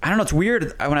 I don't know, it's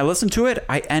weird. When I listen to it,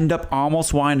 I end up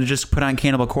almost wanting to just put on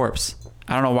Cannibal Corpse.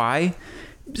 I don't know why.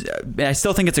 I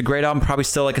still think it's a great album, probably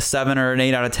still like a 7 or an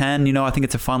 8 out of 10. You know, I think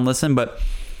it's a fun listen, but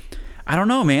I don't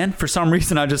know, man. For some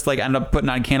reason, I just like ended up putting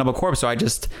on Cannibal Corpse, so I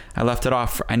left it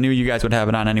off. I knew you guys would have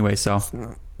it on anyway, so.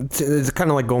 It's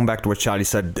kind of like going back to what Shotty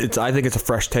said. I think it's a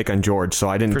fresh take on George, so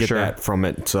I didn't get sure. that from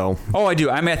it. So Oh, I do.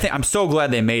 I mean, I'm so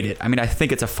glad they made it. I mean, I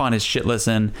think it's a fun as shit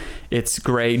listen. It's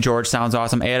great. George sounds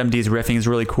awesome. Adam D's riffing is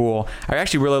really cool. I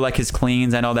actually really like his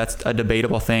cleans. I know that's a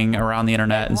debatable thing around the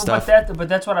internet and stuff. But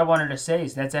that's what I wanted to say.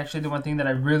 Is that's actually the one thing that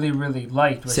I really, really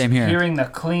liked was Same here. hearing the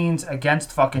cleans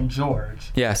against fucking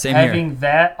George. Yeah, same here. Having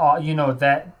that,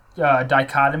 that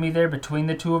dichotomy there between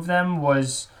the two of them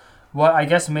was what I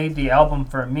guess made the album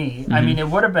for me. I mean, it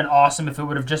would have been awesome if it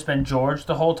would have just been George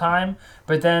the whole time,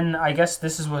 but then I guess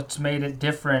this is what's made it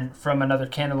different from another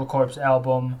Cannibal Corpse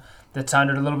album that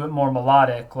sounded a little bit more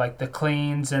melodic, like the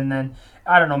cleans, and then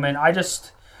I don't know, man.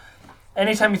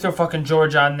 Anytime you throw fucking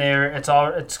George on there,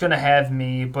 it's gonna have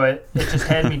me, but it just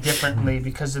had me differently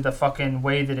because of the fucking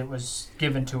way that it was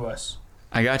given to us.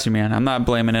 I got you, man. I'm not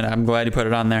blaming it. I'm glad you put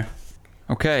it on there.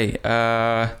 Okay,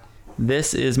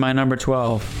 this is my number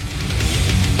 12.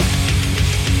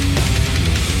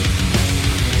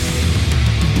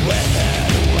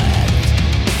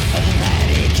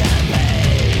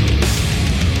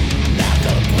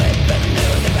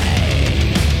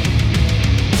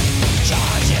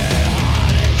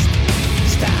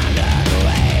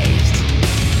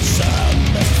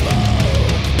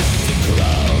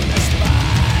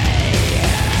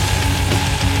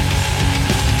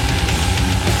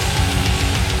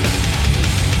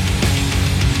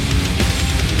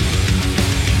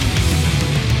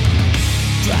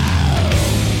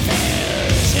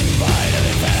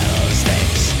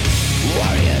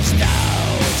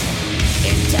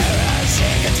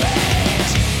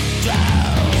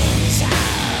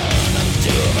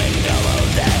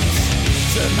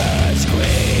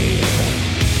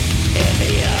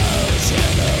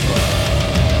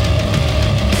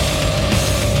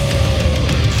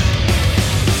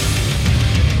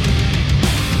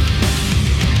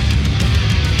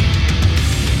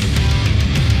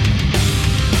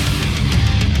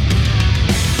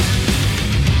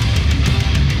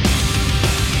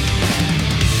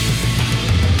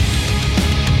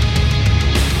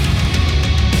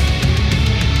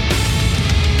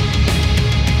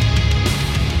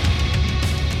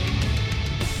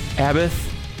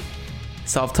 Abath,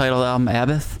 self-titled album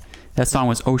Abath. That song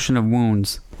was Ocean of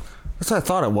Wounds. that's what I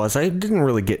thought it was. I didn't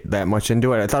really get that much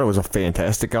into it. I thought it was a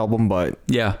fantastic album, but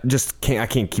Yeah. I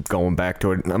can't keep going back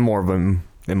to it. I'm more of an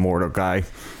Immortal guy.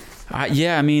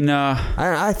 Yeah, I mean,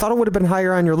 I thought it would have been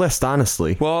higher on your list,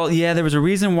 honestly. well, yeah, there was a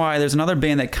reason why. There's another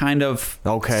band that kind of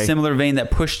similar vein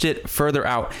that pushed it further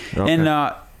out. Okay.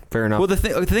 And Fair enough. well, the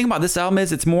thing about this album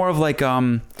is it's more of like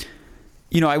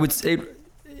I would say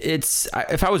it's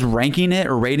if I was ranking it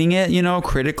or rating it,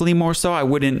 critically more so, I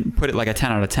wouldn't put it like a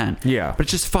 10 out of 10. Yeah. But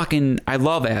it's just fucking, I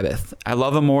love Abath. I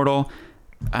love Immortal.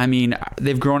 I mean,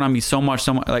 they've grown on me so much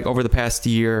like over the past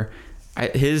year.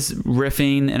 His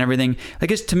riffing and everything,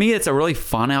 to me, it's a really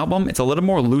fun album. It's a little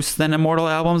more loose than Immortal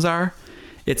albums are.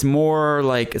 It's more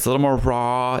like, it's a little more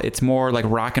raw. It's more like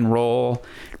rock and roll.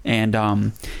 And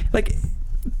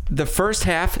the first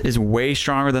half is way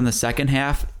stronger than the second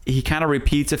half. He kind of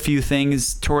repeats a few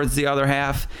things towards the other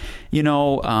half,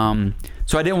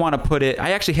 so I didn't want to put it.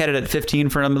 I actually had it at 15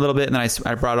 for a little bit, and then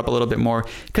I brought it up a little bit more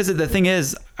because the thing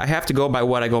is, I have to go by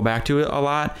what I go back to a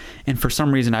lot, and for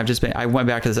some reason, I went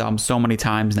back to this album so many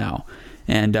times now,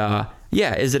 and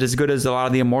is it as good as a lot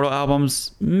of the Immortal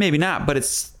albums? Maybe not, but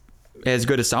it's as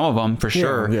good as some of them for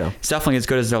sure. Yeah. It's definitely as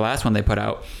good as their last one they put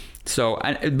out. So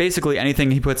basically, anything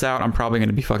he puts out, I'm probably going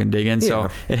to be fucking digging. So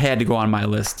it had to go on my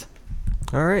list.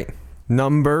 All right.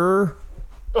 Number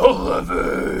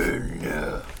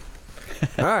 11.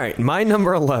 All right, my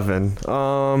number 11.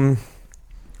 Fun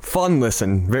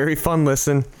listen, very fun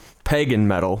listen. Pagan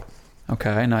metal.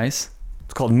 Okay, nice.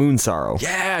 It's called Moon Sorrow.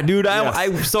 Yeah, dude, Yes.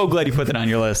 I'm so glad you put that on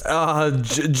your list.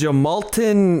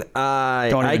 Jamalton.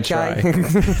 Don't even try.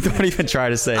 Don't even try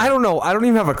to say. I don't know. I don't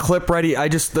even have a clip ready. I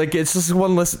just it's just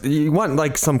one list. You want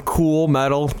like some cool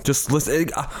metal? Just listen.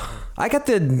 I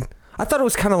thought it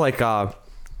was kind of like I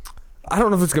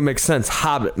don't know if it's gonna make sense.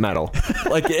 Hobbit metal,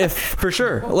 like if for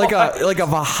sure, like if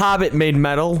a Hobbit made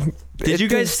metal. Did you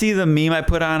guys see the meme I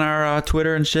put on our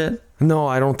Twitter and shit? No,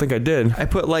 I don't think I did. I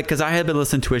put because I had been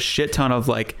listening to a shit ton of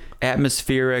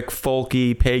atmospheric,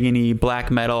 folky, pagany, black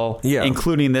metal, Yeah.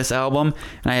 including this album.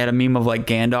 And I had a meme of like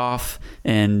Gandalf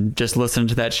and just listening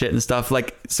to that shit and stuff.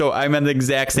 Like, so I'm on the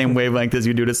exact same wavelength as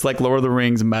you, dude. It's like Lord of the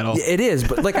Rings metal. It is,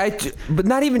 but like but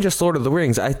not even just Lord of the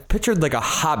Rings. I pictured like a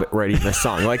Hobbit writing this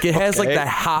song. Like it has like Okay. that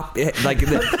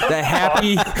the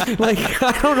happy, like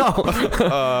I don't know.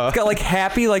 It's got like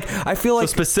happy, like I feel So like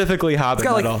specifically Hobbit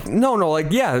it's got metal. like no,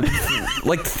 like yeah,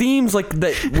 like themes like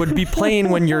that would be playing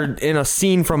when you're in a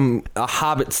scene from a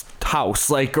Hobbit's house,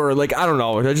 like or like I don't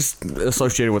know. I just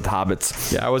associated with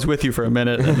hobbits. Yeah, I was with you for a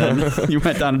minute, and then you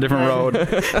went down a different road.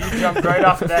 You jumped right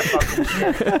off of that fucking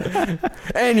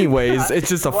shit. Anyways, it's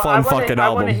just a fun fucking I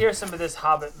want to album. hear some of this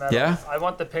Hobbit metal. Yeah? I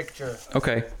want the picture.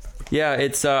 Okay. Yeah,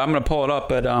 it's I'm gonna pull it up,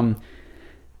 but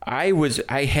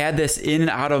I had this in and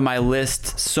out of my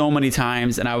list so many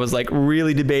times, and I was like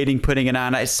really debating putting it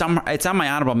on. It's on my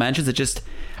honorable mentions.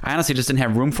 I honestly just didn't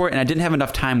have room for it, and I didn't have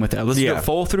enough time with it. I listened to Yeah. it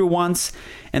full through once,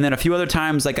 and then a few other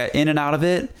times like in and out of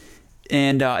it.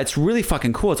 And it's really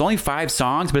fucking cool. It's only 5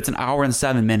 songs, but it's an hour and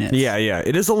 7 minutes. Yeah,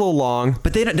 it is a little long.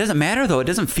 But it doesn't matter though. It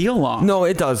doesn't feel long. No,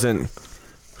 it doesn't.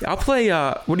 I'll play.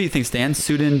 What do you think, Stan?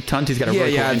 Sudin Tunti's got a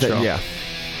really cool intro. yeah.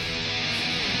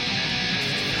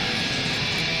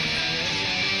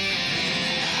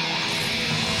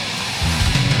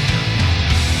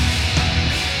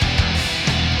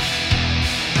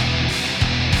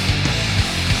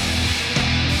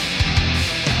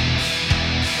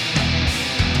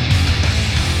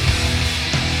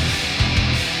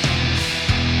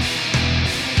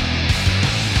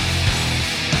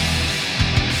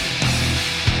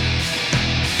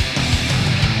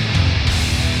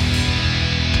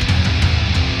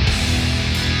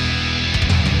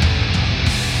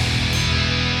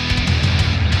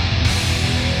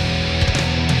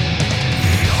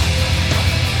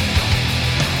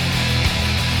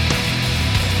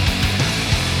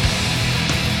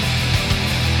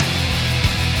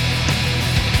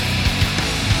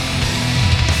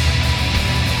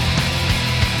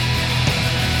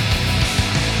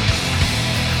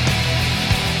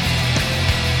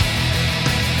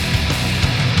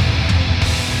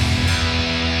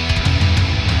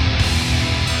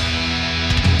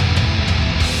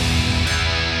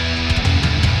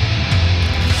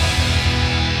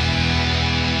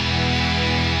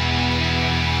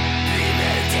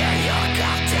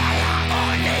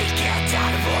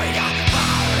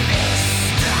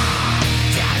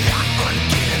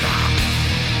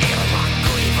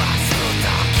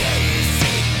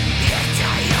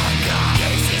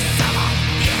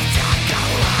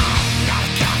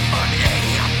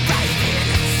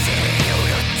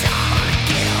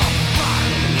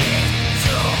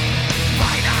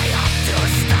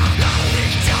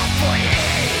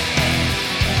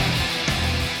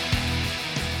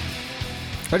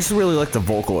 I just really like the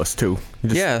vocalist too.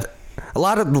 Yeah. A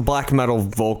lot of the black metal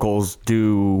vocals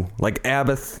do, like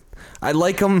Abbott. I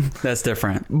like them, That's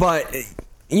different. but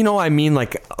you know, I mean,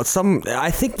 like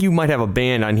I think you might have a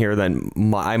band on here that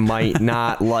I might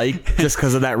not like just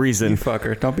because of that reason.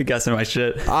 Fucker, don't be guessing my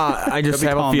shit. I just Don't be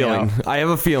have a calling me feeling. out. I have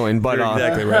a feeling, but You're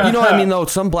exactly right. you know what I mean. Though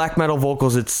some black metal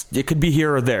vocals, it could be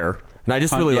here or there, and I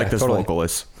just really Yeah, like this totally.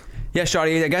 vocalist. Yeah,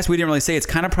 Shawty, I guess we didn't really say it's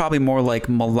kind of probably more like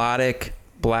melodic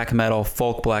black metal,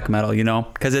 folk black metal, you know?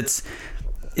 Because it's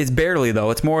barely,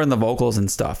 though. It's more in the vocals and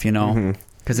stuff, you know?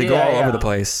 Because they go Yeah, all over yeah. the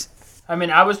place. I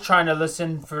mean, I was trying to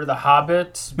listen for the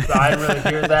Hobbit, but I didn't really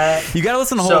hear that. You got to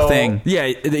listen to the whole So- thing.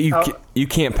 Yeah, Oh. you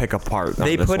can't pick apart.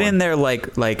 They put in there like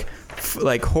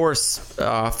horse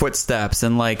footsteps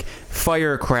and like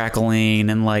fire crackling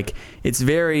and like it's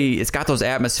got those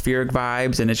atmospheric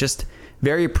vibes and it's just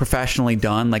very professionally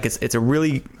done. Like it's a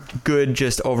really good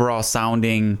just overall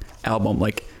sounding album.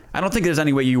 Like I don't think there's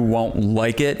any way you won't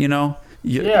like it, you know?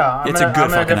 Yeah, It's a good I'm gonna fucking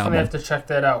definitely album. have to check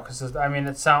that out because I mean,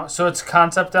 it sounds so. It's a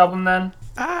concept album then.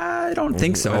 I don't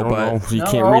think so, I don't but know. You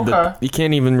No, can't read okay. you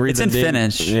can't even read It's the in date.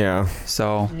 Finnish. Yeah,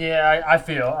 so Yeah, I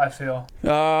feel.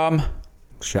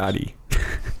 shoddy.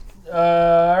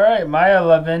 All right, my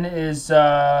 11 is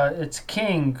it's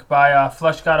King by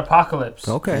Flesh God Apocalypse.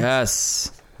 Okay.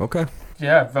 yes. Okay.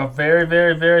 Yeah, a very,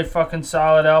 very, very fucking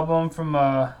solid album from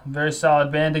a very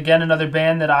solid band. Again, another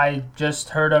band that I just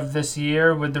heard of this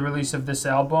year with the release of this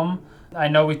album. I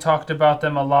know we talked about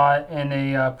them a lot in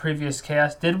a previous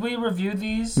cast. Did we review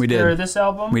these? We did. Or this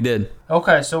album? We did.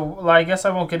 Okay, so well, I guess I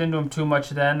won't get into them too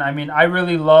much then. I mean, I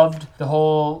really loved the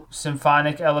whole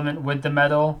symphonic element with the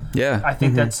metal. Yeah. I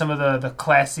think that's some of the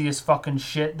classiest fucking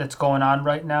shit that's going on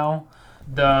right now.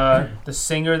 The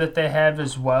singer that they have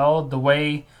as well, the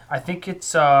way I think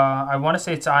it's I want to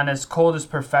say it's on As Cold as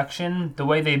Perfection. The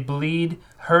way they bleed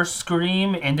her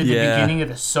scream into the beginning of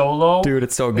the solo, Dude,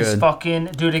 it's so good. Is fucking,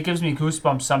 dude, it gives me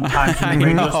goosebumps sometimes when the I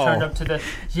radio's know. turned up to the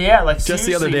like Just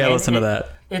the other day I seriously, listened to and that.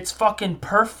 It's fucking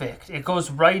perfect. It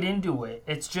goes right into it.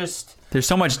 It's just There's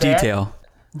so much that- detail.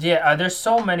 yeah. There's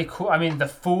so many cool. I mean, the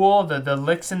fool, the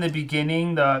licks in the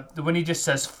beginning, the when he just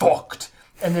says "fucked"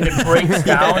 and then it breaks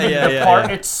down into the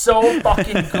part. It's so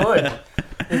fucking good.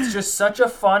 It's just such a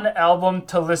fun album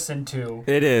to listen to.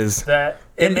 It is. That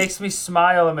it makes me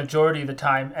smile a majority of the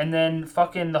time. And then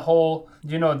fucking the whole,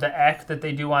 the act that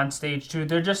they do on stage too.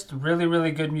 They're just really,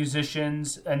 really good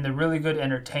musicians and they're really good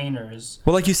entertainers.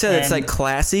 Well, like you said, it's And- like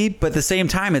classy, but at the same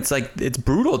time, it's like it's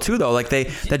brutal too, though. Like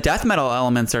the death metal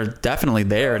elements are definitely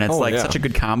there, and it's such a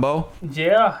good combo.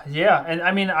 Yeah, yeah. And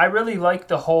I mean, I really like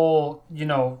the whole,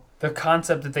 the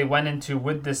concept that they went into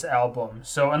with this album.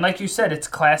 So, and like you said, it's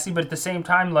classy, but at the same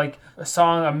time, like a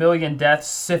song, A Million Deaths,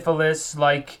 Syphilis,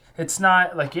 like it's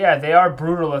not like, yeah, they are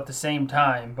brutal at the same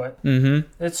time, but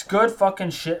it's good fucking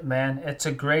shit, man. It's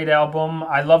a great album.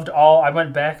 I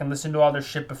went back and listened to all their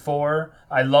shit before.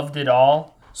 I loved it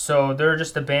all. So they're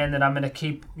just a band that I'm going to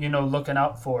keep, looking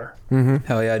out for.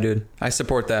 Hell yeah, dude! I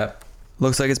support that.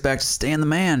 Looks like it's back to Stan the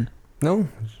Man. No,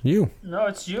 you. No,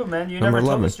 it's you, man. You Number never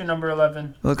told 11. us you're number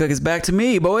 11. Look like it's back to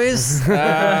me, boys.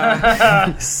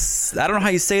 I don't know how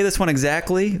you say this one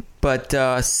exactly, but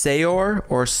Sayor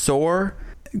or Soar,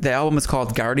 the album is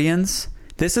called Guardians.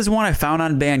 This is one I found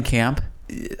on Bandcamp.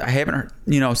 I haven't,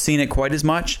 seen it quite as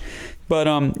much,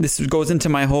 but this goes into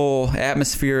my whole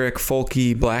atmospheric,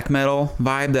 folky black metal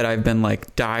vibe that I've been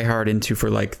like die hard into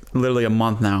for like literally a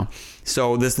month now.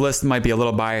 So this list might be a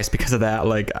little biased because of that.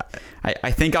 Like,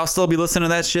 I think I'll still be listening to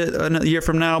that shit a year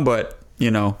from now, but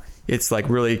it's like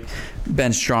really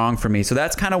been strong for me. So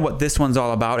that's kind of what this one's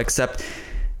all about, except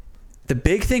the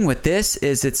big thing with this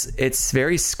is it's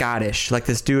very Scottish. Like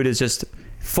this dude is just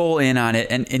full in on it,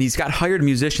 and he's got hired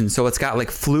musicians. So it's got like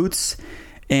flutes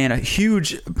and a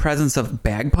huge presence of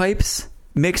bagpipes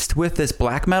mixed with this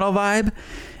black metal vibe.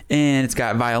 And it's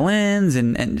got violins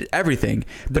and everything.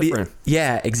 Different.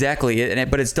 Yeah, exactly.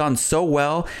 But it's done so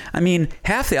well. I mean,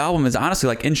 half the album is honestly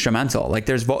like instrumental. Like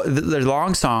there's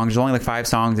long songs. There's only like 5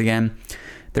 songs again.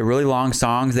 They're really long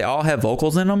songs. They all have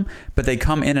vocals in them, but they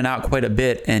come in and out quite a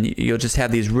bit. And you'll just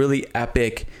have these really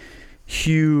epic,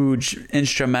 huge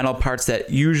instrumental parts that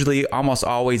usually almost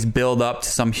always build up to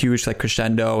some huge like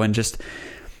crescendo and just...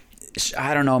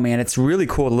 I don't know, man. It's really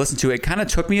cool to listen to. It kind of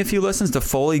took me a few listens to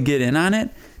fully get in on it.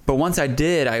 But once I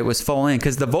did, I was full in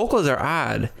because the vocals are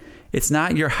odd. It's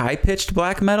not your high-pitched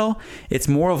black metal. It's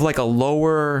more of like a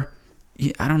lower,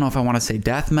 I don't know if I want to say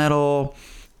death metal.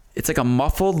 It's like a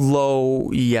muffled,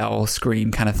 low yell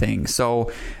scream kind of thing.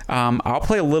 So I'll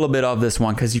play a little bit of this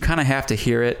one because you kind of have to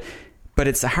hear it. But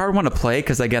it's a hard one to play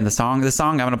because, again, the song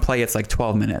I'm going to play, it's like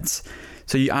 12 minutes.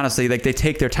 So you honestly, like they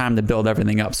take their time to build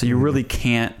everything up. So you really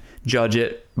can't judge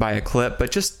it by a clip,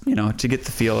 but just, to get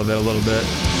the feel of it a little bit.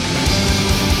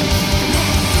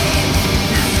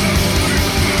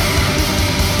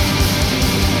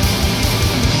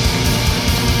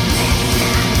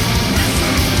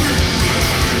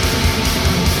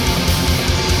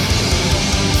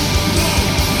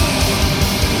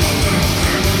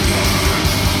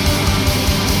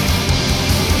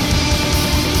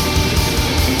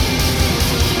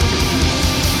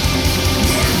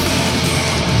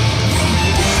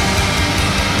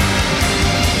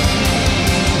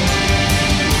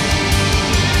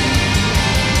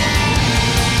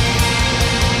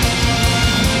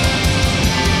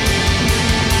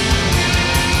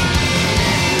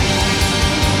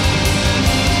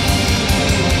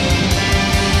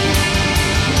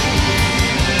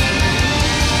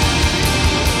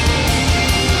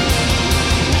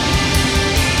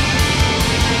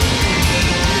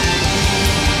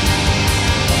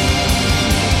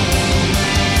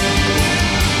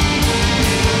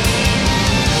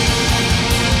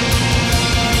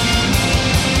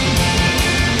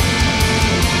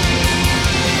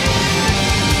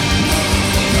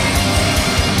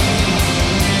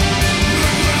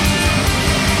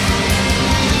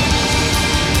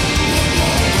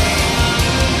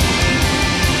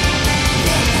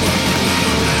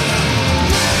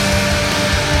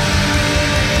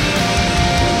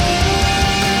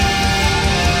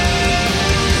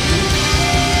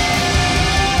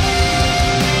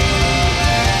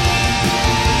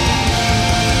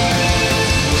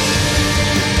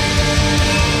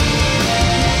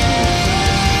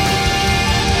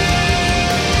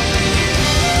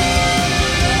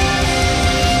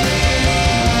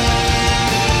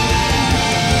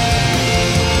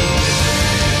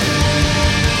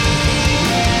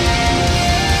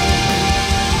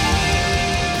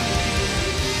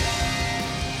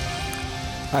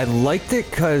 I liked it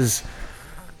because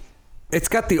it's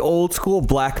got the old school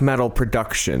black metal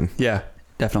production. Yeah,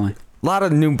 definitely. A lot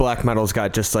of new black metal's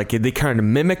got just like they kind of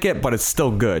mimic it, but it's still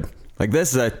good. Like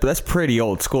that's pretty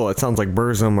old school. It sounds like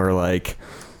Burzum or like.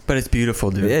 But it's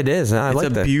beautiful, dude. It is. I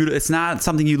like that. It's not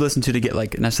something you listen to get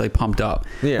like necessarily pumped up.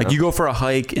 Yeah. Like you go for a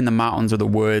hike in the mountains or the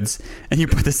woods, and you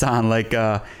put this on like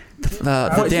the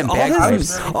damn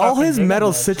bagpipes. All his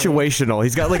metal's situational.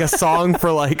 He's got like a song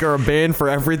for like or a band for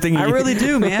everything. I really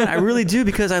do, man. I really do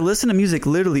because I listen to music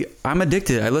literally. I'm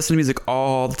addicted. I listen to music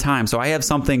all the time. So I have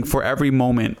something for every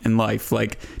moment in life,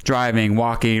 like driving,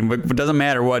 walking. It doesn't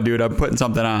matter what, dude. I'm putting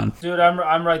something on. Dude,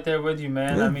 I'm right there with you,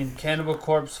 man. I mean, Cannibal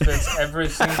Corpse fits every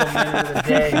single minute of the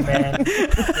day, man.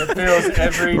 It fills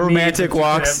every Romantic need that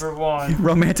walks. you could ever want.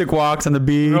 Romantic walks on the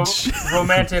beach.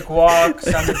 Romantic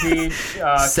walks on the beach.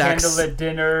 Sex. Candlelit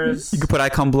dinners. You could put I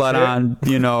Come Blood on.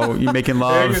 You know, you're making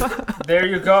love. There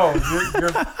you go.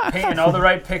 You're painting all the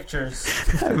right pictures.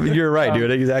 You're right,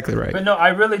 dude. Exactly right. But no, I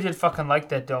really did fucking like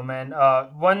that, though, man.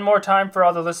 One more time for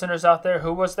all the listeners out there.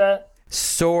 Who was that?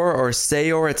 Soar or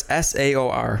Sayor. It's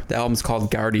Saor. The album's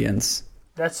called Guardians.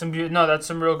 That's some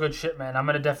real good shit, man. I'm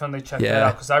gonna definitely check that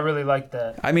out because I really like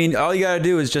that. I mean, all you gotta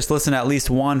do is just listen to at least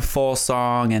one full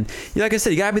song, and like I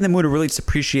said, you gotta be in the mood to really just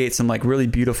appreciate some like really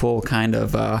beautiful kind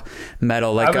of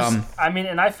metal. Like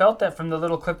and I felt that from the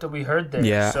little clip that we heard there.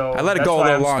 Yeah, so I let it go a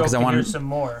little long because I wanted to hear some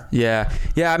more. Yeah.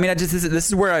 I mean, this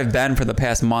is where I've been for the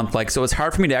past month. Like, so it's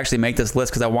hard for me to actually make this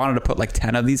list because I wanted to put like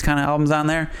 10 of these kind of albums on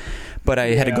there, but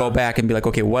I had to go back and be like,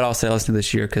 okay, what else did I listen to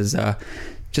this year? Because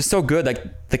just so good,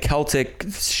 like the Celtic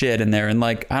shit in there, and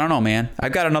like I don't know, man.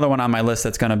 I've got another one on my list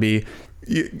that's gonna be,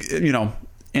 you know,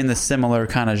 in the similar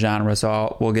kind of genre.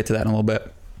 So we'll get to that in a little bit.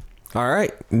 All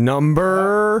right,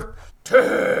 number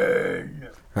 10.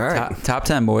 All right, top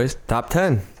 10, boys. Top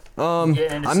 10.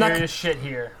 Getting into serious shit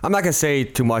here. I'm not gonna say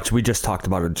too much. We just talked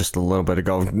about it just a little bit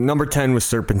ago. Number 10 was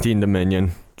Serpentine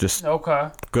Dominion. Just okay.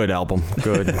 Good album.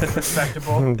 Good.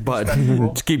 Respectable. But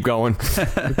just keep going.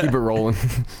 Keep it rolling.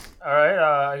 All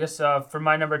right, I guess for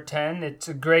my number 10, it's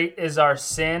Great Is Our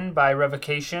Sin by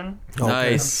Revocation. Okay.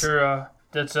 Nice. I'm sure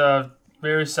that's a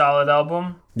very solid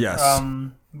album. Yes.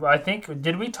 I think,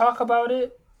 did we talk about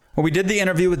it? Well, we did the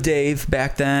interview with Dave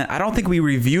back then. I don't think we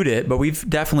reviewed it, but we've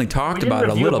definitely talked about it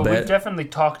a little bit. We've definitely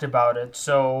talked about it,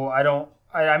 so I don't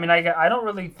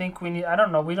really think we need, I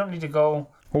don't know, we don't need to go...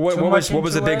 Well, what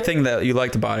was the big thing that you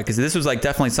liked about it? Because this was like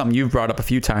definitely something you've brought up a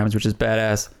few times, which is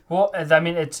badass. Well, I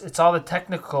mean, it's all the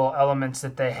technical elements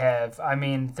that they have. I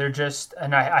mean, they're just,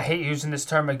 and I hate using this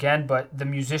term again, but the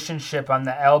musicianship on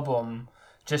the album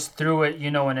just threw it,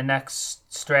 in the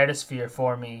next stratosphere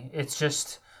for me. It's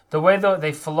just the way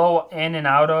they flow in and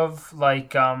out of,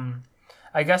 like,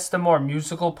 I guess the more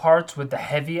musical parts with the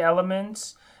heavy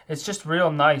elements. It's just real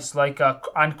nice. Like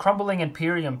on Crumbling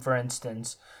Imperium, for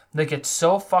instance. Like, it's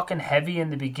so fucking heavy in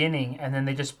the beginning, and then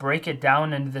they just break it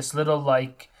down into this little,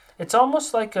 like... It's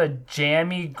almost like a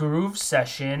jammy groove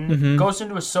session. Goes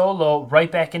into a solo,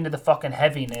 right back into the fucking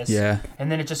heaviness. Yeah.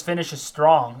 And then it just finishes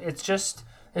strong. It's just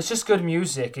good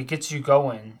music. It gets you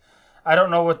going. I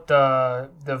don't know what the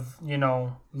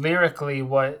lyrically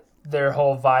what their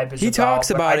whole vibe is about. He talks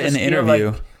about it in the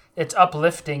interview. Like it's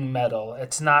uplifting metal.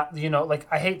 It's not, like,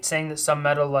 I hate saying that some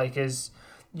metal, like, is...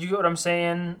 You get what I'm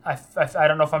saying? I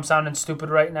don't know if I'm sounding stupid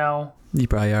right now. You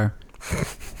probably are.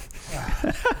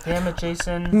 Damn it,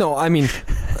 Jason. No, I mean,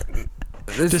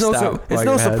 it's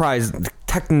no surprise.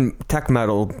 Tech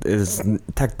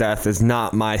death is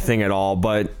not my thing at all,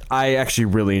 but I actually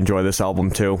really enjoy this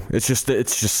album too. It's just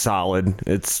solid.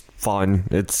 It's fun.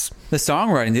 It's the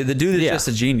songwriting. The dude is just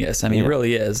a genius. I mean, he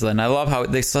really is. And I love how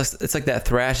it's like that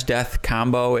thrash death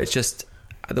combo. It's just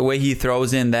the way he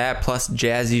throws in that plus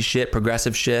jazzy shit,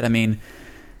 progressive shit. I mean,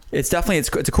 it's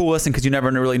a cool listen because you never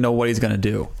really know what he's gonna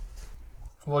do.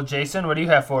 Well, Jason, what do you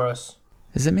have for us?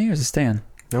 Is it me or is it Stan?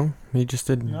 No, he just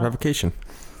did Revocation.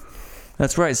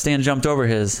 That's right. Stan jumped over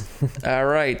his. All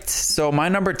right. So my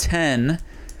number 10,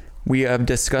 we have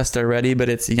discussed already, but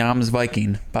it's Yam's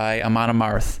Viking by Amon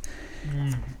Amarth.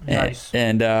 Nice.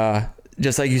 And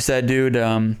just like you said, dude,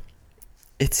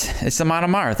 it's Amon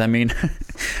Amarth. I mean,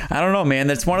 I don't know, man.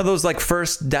 That's one of those like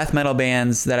first death metal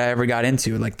bands that I ever got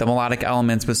into. Like the melodic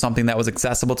elements was something that was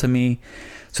accessible to me.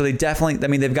 So they definitely, I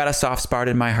mean, they've got a soft spot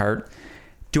in my heart.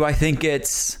 Do I think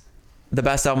it's the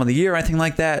best album of the year or anything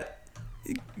like that?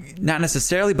 Not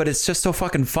necessarily, but it's just so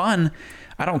fucking fun.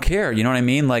 I don't care. You know what I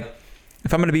mean? Like,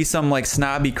 if I'm going to be some like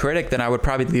snobby critic, then I would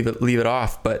probably leave it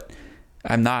off, but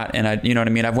I'm not. And you know what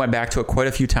I mean? I've went back to it quite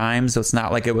a few times. So it's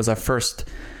not like it was a first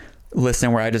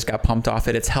listen where I just got pumped off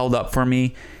it. It's held up for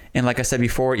me. And like I said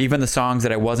before, even the songs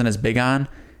that I wasn't as big on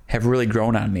have really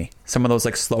grown on me. Some of those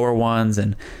like slower ones,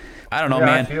 and I don't know, Yeah, I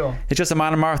man. feel. It's just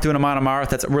Amon Amarth doing Amon Amarth.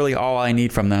 That's really all I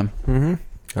need from them.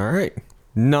 All right.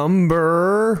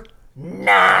 Number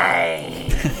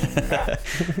 9.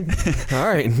 All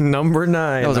right, number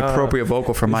 9. That was appropriate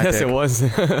vocal for my Yes, pick. it was.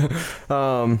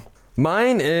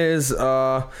 Mine is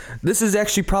this is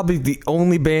actually probably the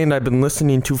only band I've been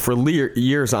listening to for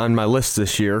years on my list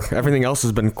this year. Everything else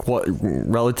has been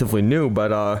relatively new,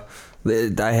 but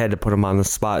I had to put them on the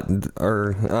spot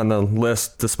or on the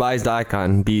list. Despised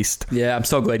Icon, Beast. Yeah, I'm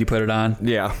so glad you put it on.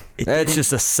 Yeah, it's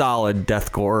just a solid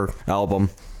deathcore album.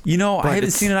 You know, I haven't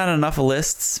it's- seen it on enough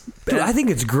lists. Dude, I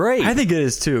think it's great. I think it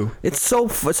is too. It's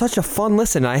such a fun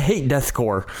listen. I hate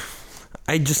deathcore.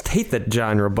 I just hate that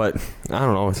genre, but I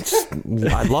don't know. It's just,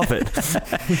 I love it.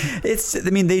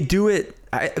 They do it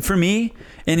for me.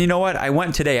 And you know what? I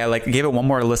went today. I like gave it one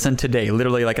more listen today,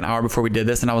 literally like an hour before we did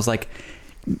this. And I was like,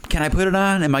 can I put it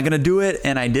on? Am I going to do it?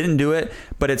 And I didn't do it,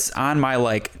 but it's on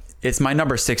my it's my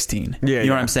number 16. Yeah, you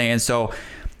know what I'm saying? So,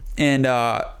 and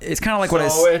it's kind of like what I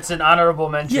So it's an honorable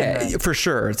mention. yeah, then. for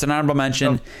sure. It's an honorable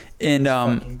mention. And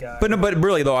fucking guy. but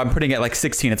really though, I'm putting it like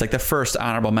 16. It's like the first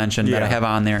honorable mention that I Yeah. have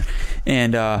on there.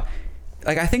 And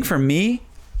like I think for me,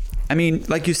 I mean,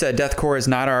 like you said, deathcore is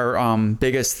not our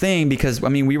biggest thing because I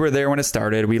mean, we were there when it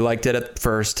started. We liked it at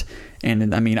first,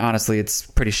 and I mean, honestly, it's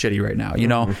pretty shitty right now, you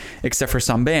know, except for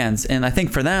some bands. And I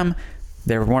think for them,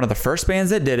 they were one of the first bands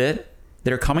that did it.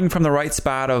 They're coming from the right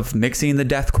spot of mixing the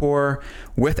deathcore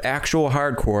with actual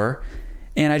hardcore.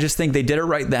 And I just think they did it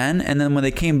right then. And then when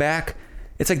they came back,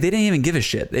 it's like they didn't even give a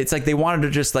shit. It's like they wanted to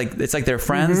just like, it's like they're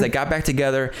friends. They got back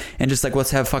together and just like,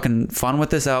 let's have fucking fun with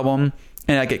this album.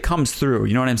 And like it comes through,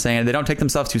 you know what I'm saying? They don't take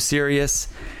themselves too serious.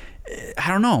 I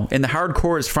don't know. And the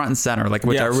hardcore is front and center, like,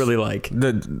 which I Yes. really like.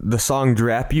 The song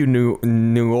 "Drap You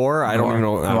Noir." I don't even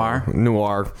know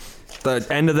Noir. The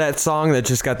end of that song that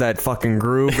just got that fucking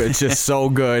groove. It's just so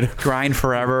good. Grind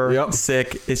Forever, Yep.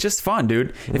 Sick. It's just fun,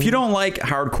 dude. If you don't like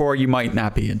hardcore, you might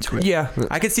not be into it. Yeah.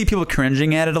 I could see people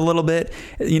cringing at it a little bit.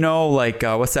 You know, like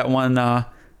what's that one?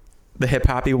 The hip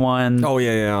hoppy one. Oh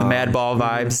yeah. The Madball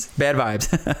vibes, bad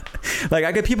vibes. Like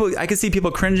I could see people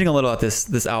cringing a little at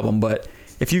this album, but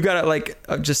if you got it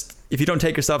if you don't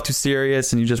take yourself too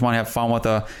serious and you just want to have fun with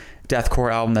a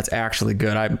deathcore album that's actually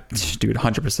good, dude,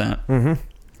 100%.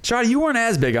 Shawty, you weren't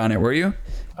as big on it, were you?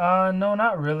 No,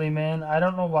 not really, man. I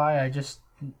don't know why.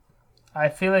 I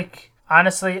feel like,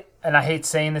 honestly, and I hate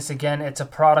saying this again, it's a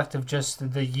product of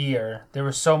just the year. There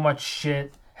was so much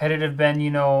shit. Had it have been,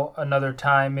 another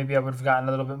time, maybe I would have gotten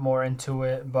a little bit more into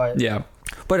it, but... Yeah.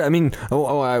 But I mean,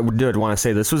 I did want to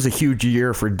say this was a huge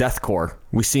year for deathcore.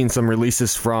 We've seen some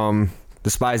releases from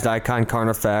Despised Icon,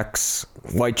 Carnifex,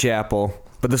 Whitechapel,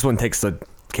 but this one takes the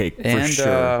cake for And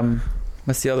sure.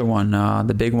 what's the other one?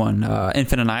 The big one,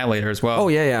 Infant Annihilator as well. Oh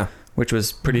yeah. Which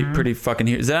was pretty fucking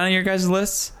huge. Is that on your guys'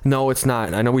 lists? No, it's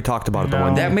not. I know we talked about it the No.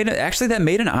 one day. That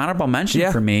made an honorable mention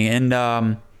Yeah. for me. And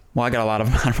well, I got a lot of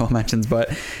honorable mentions, but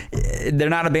they're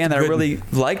not a band that I really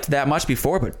liked that much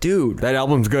before. But dude, That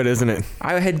album's good, isn't it?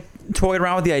 I had toyed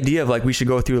around with the idea of like we should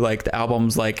go through like the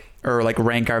albums or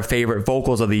rank our favorite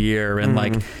vocals of the year and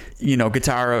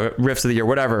guitar riffs of the year,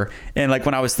 whatever. And like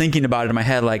when I was thinking about it in my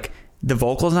head, like the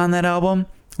vocals on that album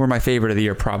were my favorite of the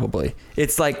year probably.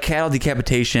 It's like Cattle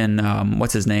Decapitation.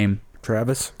 What's his name?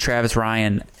 Travis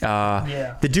Ryan.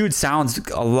 Yeah. The dude sounds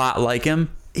a lot like him.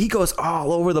 He goes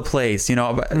all over the place, I'm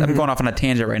going off on a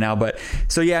tangent right now, but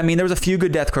so yeah, I mean, there was a few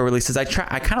good deathcore releases. I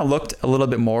kind of looked a little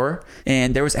bit more,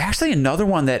 and there was actually another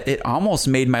one that it almost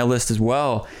made my list as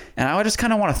well, and I just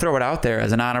kind of want to throw it out there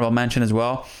as an honorable mention as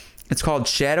well. It's called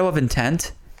Shadow of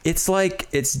Intent. It's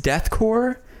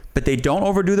deathcore, but they don't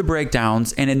overdo the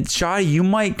breakdowns, and in Shoddy, you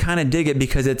might kind of dig it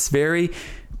because it's very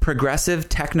progressive,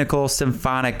 technical,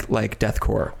 symphonic like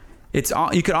deathcore.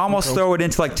 You could almost throw it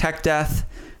into like tech death,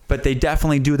 but they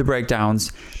definitely do the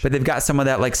breakdowns, but they've got some of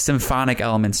that like symphonic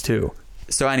elements too.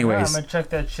 So Yeah, I'm anyways, gonna check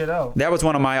that shit out. that was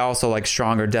one of my also like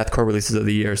stronger deathcore releases of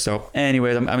the year. So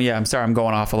anyways, I'm sorry I'm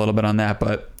going off a little bit on that,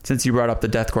 but since you brought up the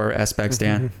deathcore aspects,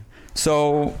 Dan.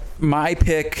 So my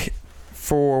pick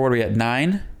for, what are we at,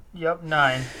 9? Yep,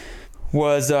 9.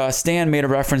 Was Stan made a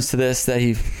reference to this that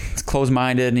he's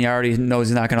closed-minded and he already knows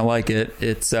he's not going to like it.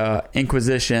 It's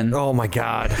Inquisition. Oh my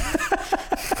god.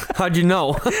 How'd you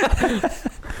know?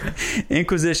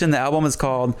 Inquisition, the album is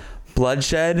called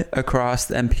Bloodshed Across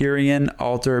the Empyrean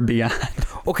Altar Beyond.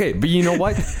 Okay, but you know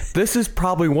what? This is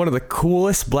probably one of the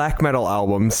coolest black metal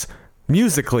albums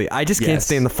musically. I just can't Yes.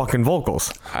 stand the fucking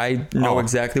vocals. I know Oh.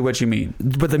 exactly what you mean.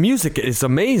 But the music is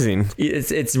amazing.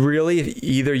 It's really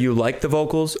either you like the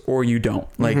vocals or you don't.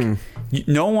 Like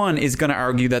no one is going to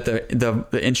argue that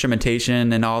the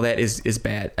instrumentation and all that is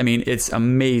bad. I mean, it's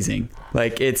amazing.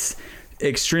 Like, it's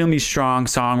extremely strong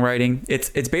songwriting.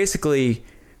 It's basically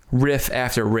riff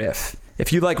after riff.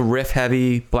 If you like riff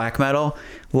heavy black metal,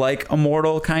 like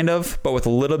Immortal kind of, but with a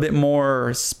little bit more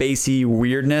spacey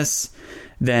weirdness,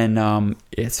 then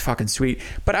it's fucking sweet.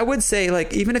 But I would say,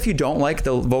 like, even if you don't like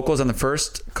the vocals on the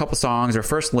first couple songs or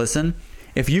first listen,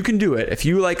 if you can do it, if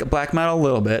you like black metal a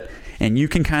little bit and you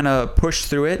can kind of push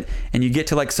through it and you get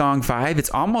to like song 5, it's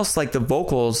almost like the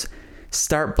vocals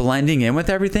start blending in with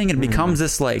everything and it becomes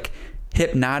this like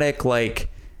hypnotic, like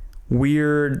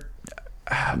weird,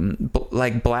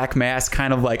 like black mass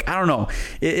kind of, like, I don't know,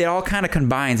 it all kind of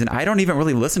combines, and I don't even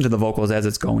really listen to the vocals as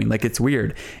it's going. Like, it's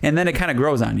weird, and then it kind of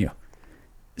grows on you.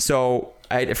 So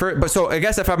I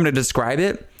guess if I'm going to describe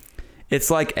it, it's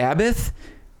like Abath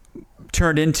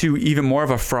turned into even more of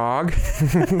a frog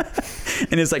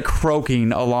and is like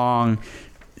croaking along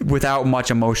without much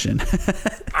emotion.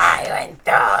 I went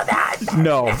through that.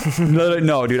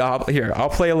 No, dude. I'll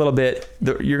play a little bit.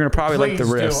 You're gonna probably like the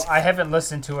riffs. I haven't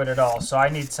listened to it at all, so I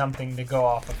need something to go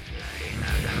off of.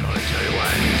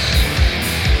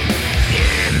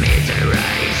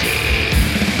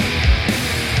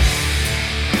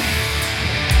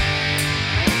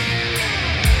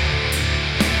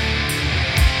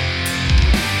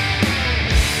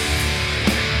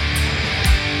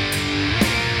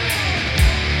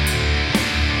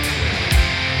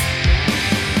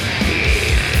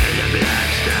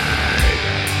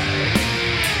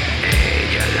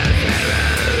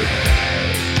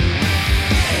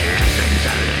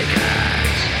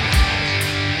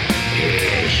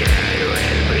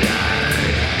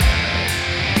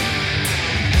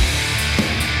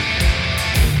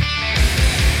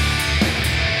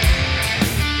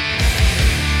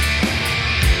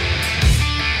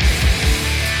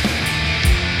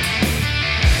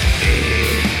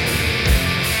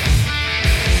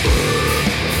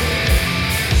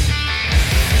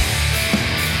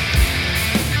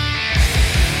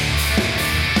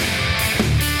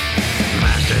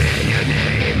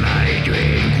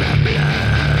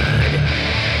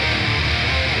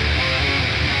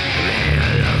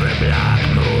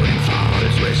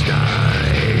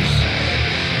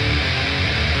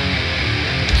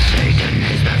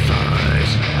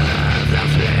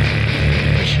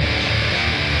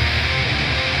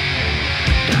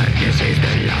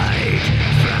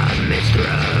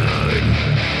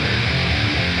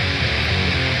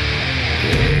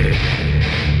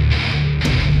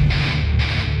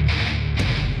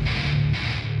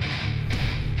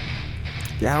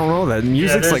 Yeah, I don't know. That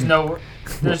music's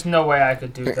there's no way I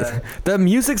could do that. The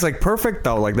music's like perfect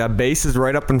though. Like that bass is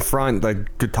right up in front.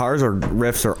 Like guitars or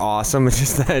riffs are awesome. It's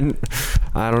just that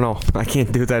I don't know. I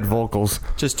can't do that vocals.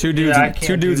 Just two dudes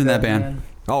in that band. Man.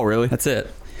 Oh, really? That's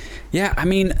it. Yeah, I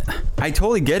mean, I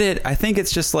totally get it. I think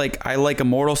it's just like I like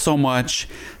Immortal so much,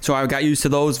 so I got used to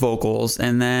those vocals,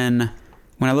 and then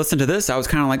when I listened to this, I was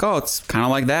kind of like, oh, it's kind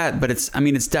of like that, but it's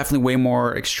definitely way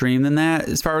more extreme than that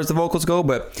as far as the vocals go,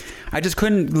 but I just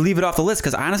couldn't leave it off the list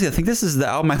because honestly, I think this is the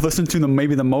album I listened to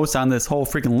maybe the most on this whole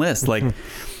freaking list. Like,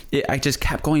 I just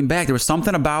kept going back. There was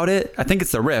something about it. I think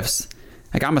it's the riffs.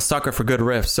 Like, I'm a sucker for good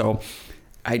riffs, so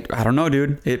I don't know,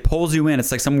 dude. It pulls you in.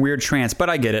 It's like some weird trance, but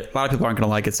I get it. A lot of people aren't going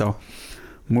to like it, so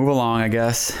move along, I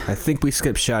guess. I think we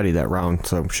skipped Shoddy that round,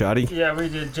 so Shoddy? Yeah, we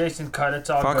did. Jason cut. It's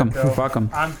all Fuck good, though. Fuck him.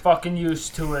 I'm fucking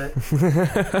used to it.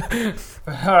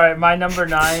 All right, my number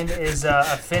 9 is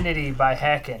Affinity by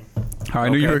Hacken. I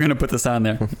knew you were going to put this on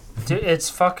there. Dude, it's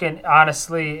fucking...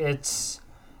 Honestly, it's...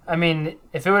 I mean,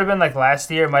 if it would have been like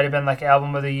last year, it might have been like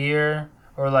Album of the Year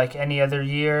or like any other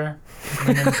year. I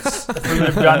mean, if we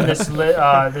would have done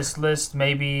this list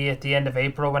maybe at the end of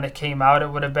April when it came out, it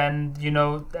would have been,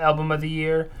 the Album of the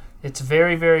Year. It's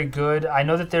very, very good. I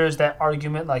know that there's that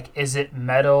argument, like, is it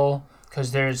metal?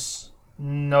 Because there's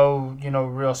no,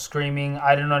 real screaming.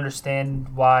 I don't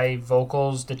understand why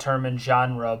vocals determine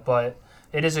genre, but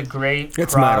it is a great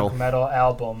prog metal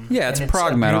album. Yeah, it's and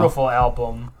prog metal. It's a beautiful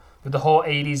album with the whole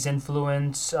 80s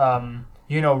influence,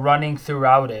 running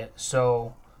throughout it.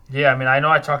 So, yeah, I mean, I know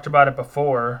I talked about it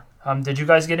before. Did you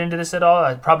guys get into this at all?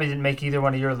 I probably didn't make either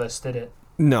one of your lists, did it?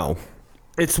 No.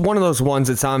 It's one of those ones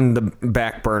that's on the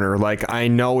back burner. Like, I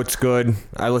know it's good.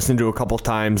 I listened to it a couple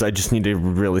times. I just need to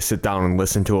really sit down and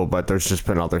listen to it, but there's just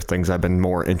been other things I've been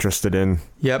more interested in.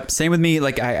 Yep, same with me.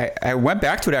 Like, I went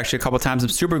back to it actually a couple times. I'm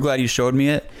super glad you showed me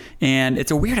it. And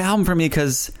it's a weird album for me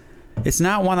because It's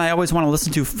not one I always want to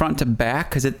listen to front to back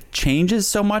because it changes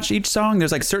so much each song.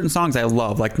 There's like certain songs I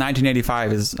love, like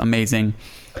 1985 is amazing.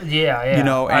 Yeah. You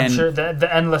know, I'm and- sure the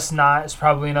Endless Knot is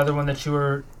probably another one that you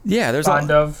were Yeah, there's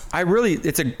fond of.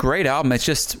 it's a great album. It's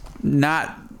just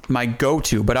not my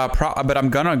go-to, but I'm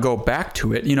gonna go back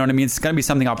to it. You know what I mean? It's gonna be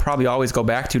something I'll probably always go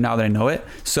back to now that I know it.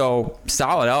 So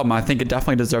solid album. I think it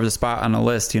definitely deserves a spot on the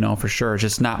list. You know, for sure. It's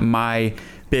just not my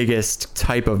biggest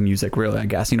type of music, really. I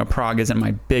guess prog isn't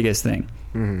my biggest thing.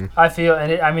 I feel,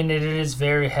 and it is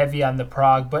very heavy on the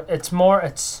prog, but it's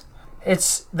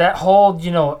that whole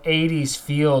 80s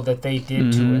feel that they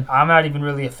did to it. I'm not even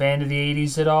really a fan of the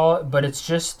 80s at all, but it's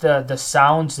just the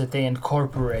sounds that they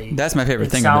incorporate. That's my favorite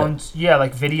thing. Sounds,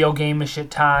 like video game-ish at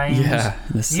times. Yeah,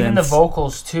 even the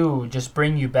vocals too just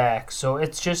bring you back. So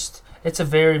it's a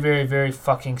very, very, very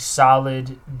fucking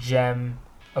solid gem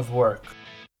of work.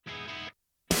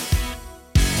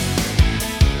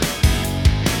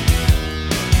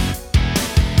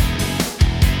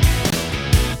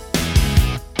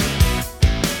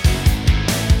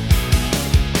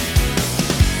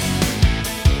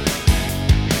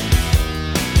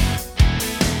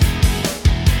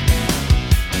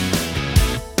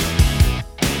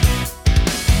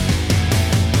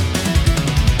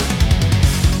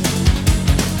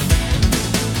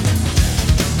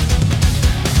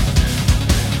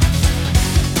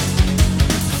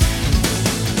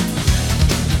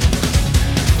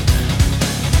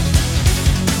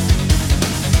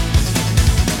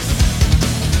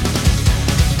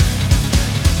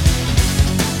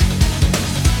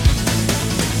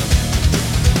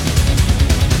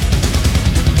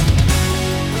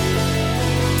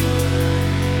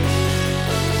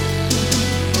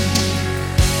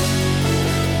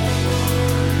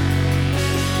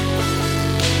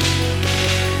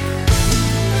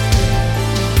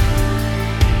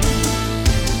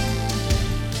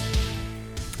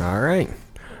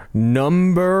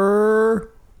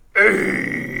 Number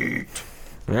 8.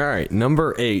 All right,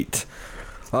 number 8.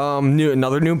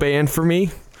 Another new band for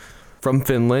me from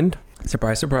Finland.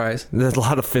 Surprise, surprise. There's a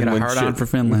lot of Finland Get a hard shit. on for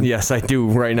Finland. Yes, I do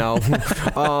right now.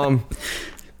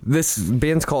 This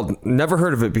band's called, never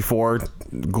heard of it before,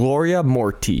 Gloria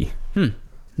Morti.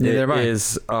 Neither have I. It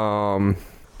is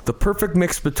the perfect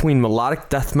mix between melodic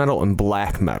death metal and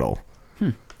black metal.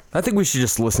 I think we should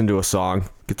just listen to a song,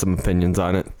 get some opinions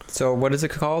on it. So what is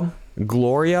it called?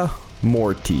 Gloria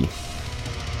Morti.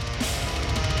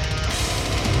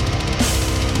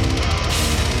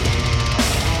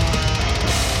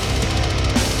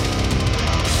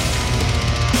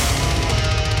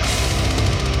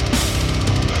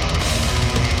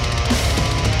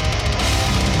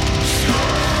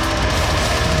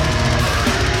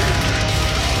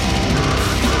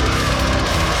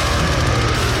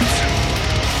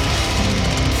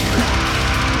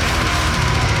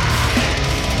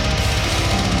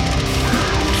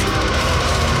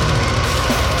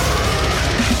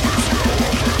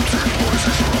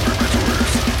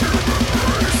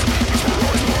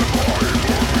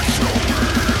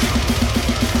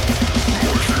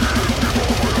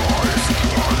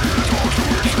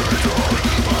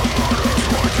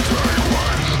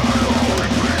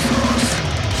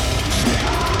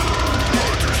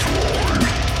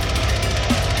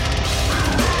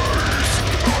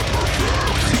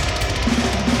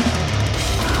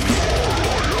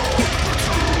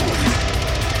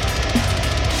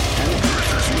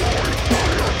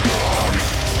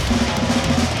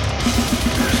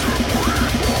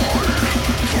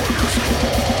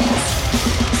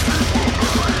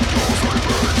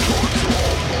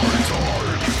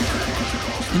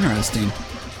 Interesting.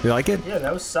 You like it? Yeah,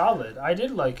 that was solid. I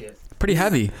did like it. Pretty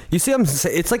heavy. You see,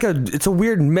 it's a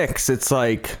weird mix. It's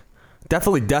like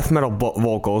definitely death metal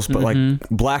vocals, but like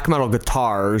black metal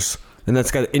guitars, and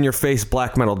that's got in your face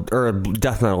black metal or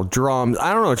death metal drums.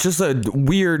 I don't know. It's just a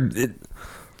weird.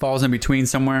 Falls in between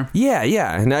somewhere. Yeah,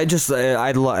 and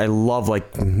I love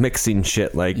like mixing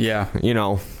shit. Like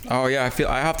Oh yeah,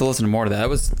 I have to listen to more to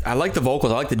that. I like the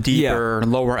vocals. I like the deeper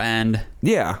lower end.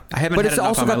 Yeah, I haven't but had it's enough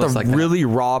also on my got the list like that. really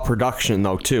raw production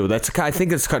though too. I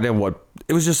think it's kind of what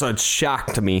it was just a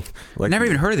shock to me. Like Never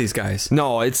even heard of these guys.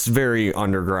 No, it's very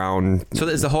underground. So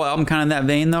is the whole album kind of in that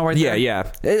vein though, right there?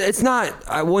 Yeah. It's not.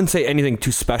 I wouldn't say anything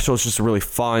too special. It's just a really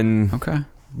fun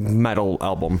metal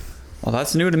album. Well,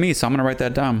 that's new to me, so I'm gonna write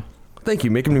that down. Thank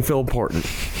you, making me feel important.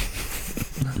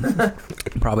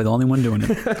 Probably the only one doing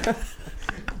it.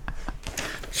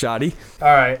 Shoddy. All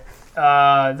right.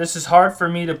 This is hard for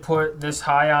me to put this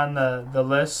high on the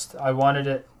list. I wanted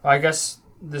it. I guess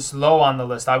this low on the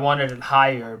list. I wanted it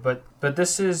higher, but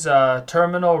this is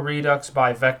Terminal Redux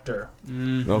by Vector.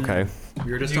 Okay.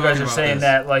 We were just You talking guys are about saying this.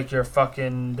 that like you're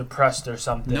fucking depressed or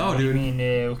something. No, What do you dude. mean,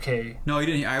 okay. No, you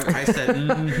didn't. I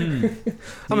said.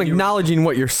 I'm acknowledging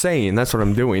what you're saying. That's what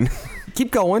I'm doing.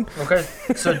 Keep going. Okay,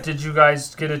 so did you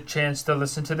guys get a chance to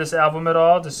listen to this album at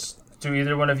all? Do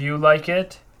either one of you like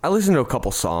it? I listened to a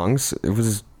couple songs. It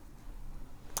was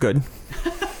good.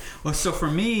 Well, so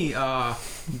for me,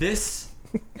 this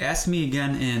ask me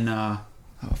again in. Oh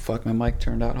fuck, my mic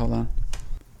turned out. Hold on.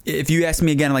 If you ask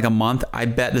me again in like a month, I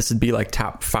bet this would be like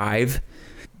top 5.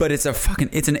 But it's an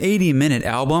 80-minute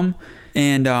album,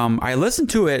 and I listened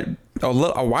to it a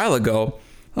while ago.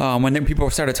 When people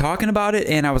started talking about it,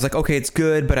 and I was like, okay, it's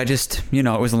good, but I just, it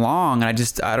was long,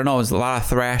 and I don't know, it was a lot of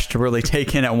thrash to really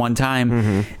take in at one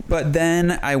time. But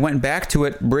then I went back to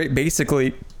it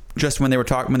basically just when they were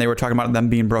talking about them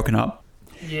being broken up.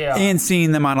 Yeah. And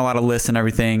seeing them on a lot of lists and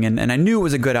everything, and I knew it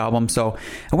was a good album, so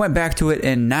I went back to it,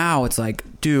 and now it's like,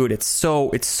 dude, it's so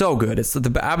good. It's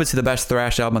obviously the best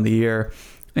thrash album of the year,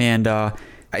 and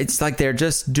it's like they're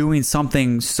just doing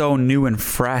something so new and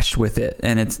fresh with it,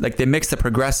 and it's like they mix the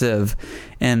progressive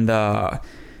and the.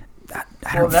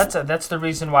 Well, that's the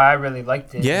reason why I really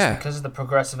liked it. Yeah. Is because of the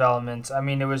progressive elements. I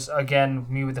mean, it was, again,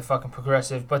 me with the fucking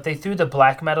progressive, but they threw the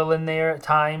black metal in there at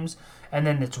times, and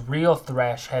then it's real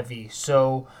thrash heavy.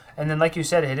 So, and then like you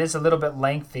said, it is a little bit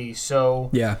lengthy. So,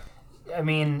 Yeah. I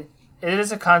mean, it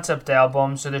is a concept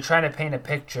album, so they're trying to paint a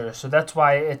picture. So that's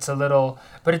why it's a little,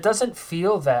 but it doesn't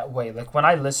feel that way. Like when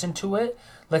I listen to it,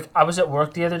 like I was at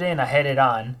work the other day and I had it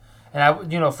on, and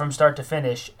I, from start to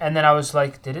finish, and then I was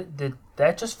like, did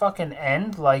that just fucking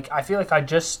end? Like I feel like I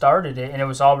just started it and it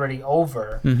was already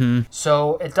over. Mm-hmm.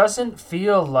 So it doesn't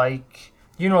feel like,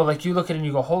 like you look at it and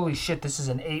you go, holy shit, this is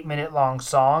an 8-minute long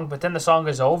song, but then the song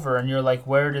is over and you're like,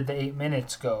 where did the 8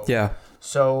 minutes go? Yeah.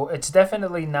 So it's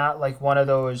definitely not like one of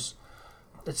those.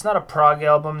 It's not a prog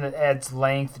album that adds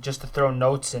length just to throw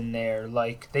notes in there.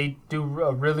 Like they do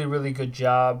a really, really good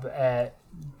job at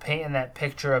painting that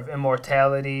picture of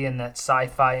immortality and that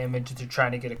sci-fi image that they're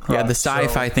trying to get across. Yeah, the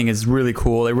sci-fi thing is really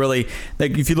cool. It really,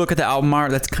 like, if you look at the album art,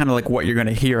 that's kind of like what you're going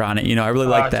to hear on it. I really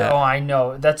like that. Oh, I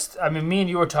know. Me and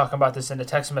you were talking about this in a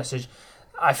text message.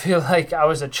 I feel like I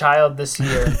was a child this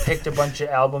year and picked a bunch of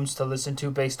albums to listen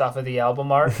to based off of the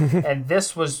album art. And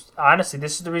this is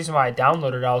the reason why I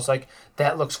downloaded it. I was like,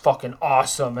 that looks fucking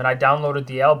awesome. And I downloaded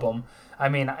the album. I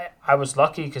mean, I was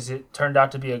lucky because it turned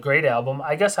out to be a great album.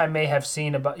 I guess I may have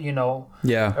seen about,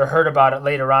 Yeah. or heard about it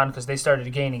later on because they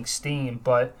started gaining steam.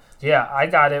 But yeah, I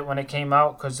got it when it came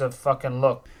out because of fucking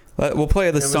look. We'll play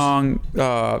the song,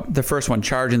 the first one,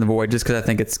 Charging the Void, just because I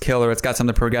think it's killer. It's got some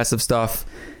of the progressive stuff.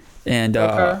 And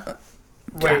Okay.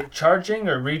 Wait, charging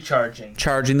or recharging?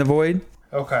 Charging the Void.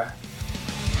 Okay.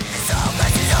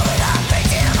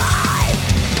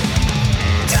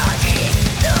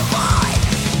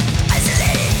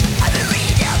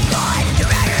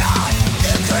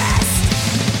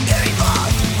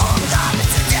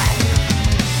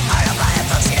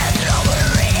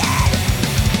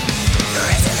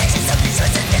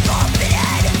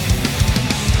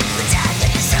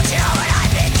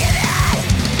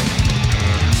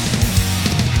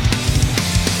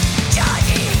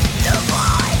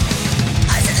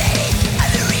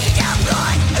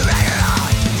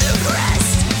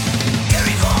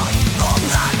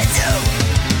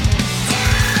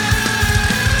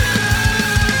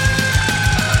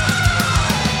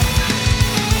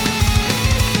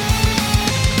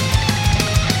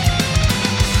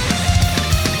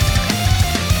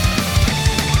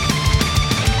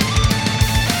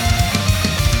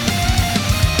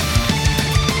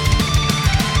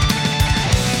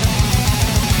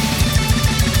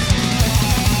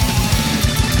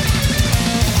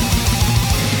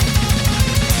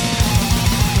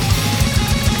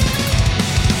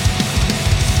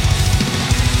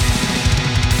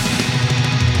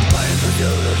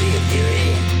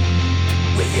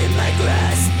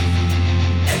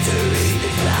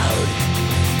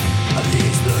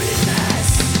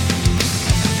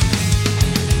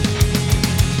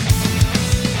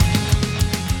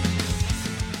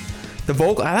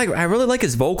 I really like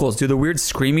his vocals, dude. The weird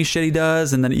screamy shit he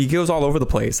does, and then he goes all over the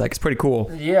place. Like, it's pretty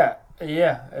cool. Yeah.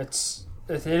 It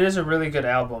is a really good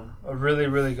album. A really,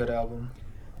 really good album.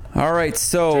 All right,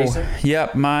 so Jason,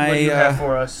 yep, What do you have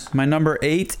for us? my number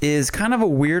 8 is kind of a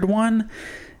weird one.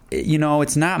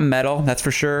 It's not metal, that's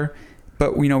for sure.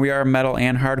 But we are a metal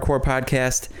and hardcore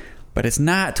podcast, but it's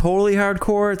not totally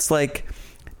hardcore. It's like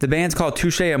the band's called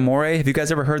Touche Amore. Have you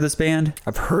guys ever heard this band?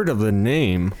 I've heard of the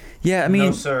name. Yeah, I mean,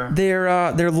 No, sir.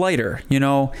 they're lighter.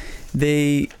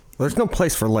 They There's no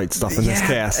place for light stuff in this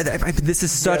cast. This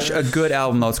is such a good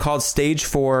album, though. It's called Stage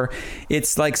 4.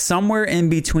 It's like somewhere in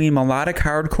between melodic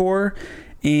hardcore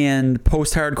and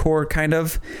post-hardcore, kind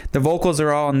of. The vocals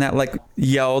are all in that, like,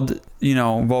 yelled,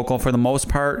 vocal for the most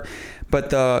part.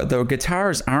 But the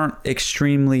guitars aren't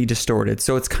extremely distorted.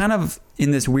 So it's kind of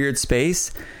in this weird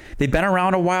space. They've been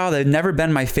around a while. They've never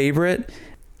been my favorite.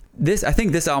 I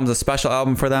think this album's a special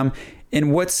album for them.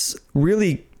 And what's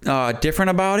really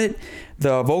different about it,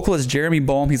 the vocalist Jeremy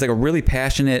Bolm, he's like a really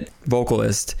passionate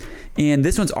vocalist, and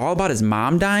this one's all about his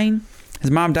mom dying. His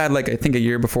mom died like I think a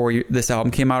year before this album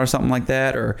came out or something like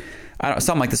that, or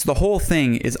something like this. So the whole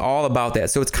thing is all about that.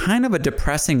 So it's kind of a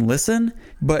depressing listen,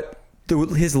 but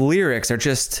his lyrics are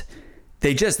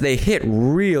they hit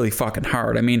really fucking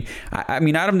hard. I mean,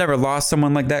 I've never lost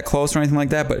someone like that close or anything like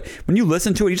that, but when you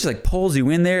listen to it, it just like pulls you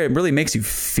in there. It really makes you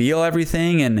feel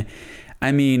everything. And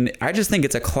I mean, I just think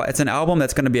it's an album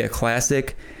that's going to be a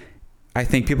classic. I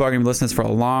think people are going to be listening to this for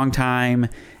a long time,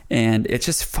 and it's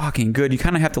just fucking good. You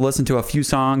kind of have to listen to a few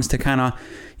songs to kind of,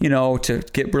 to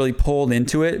get really pulled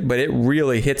into it, but it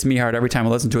really hits me hard every time I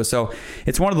listen to it. So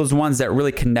it's one of those ones that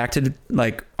really connected,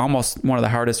 like almost one of the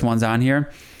hardest ones on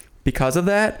here because of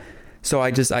that. So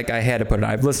I had to put it on.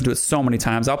 I've listened to it so many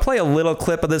times. I'll play a little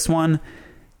clip of this one.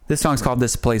 This song's called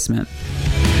Displacement.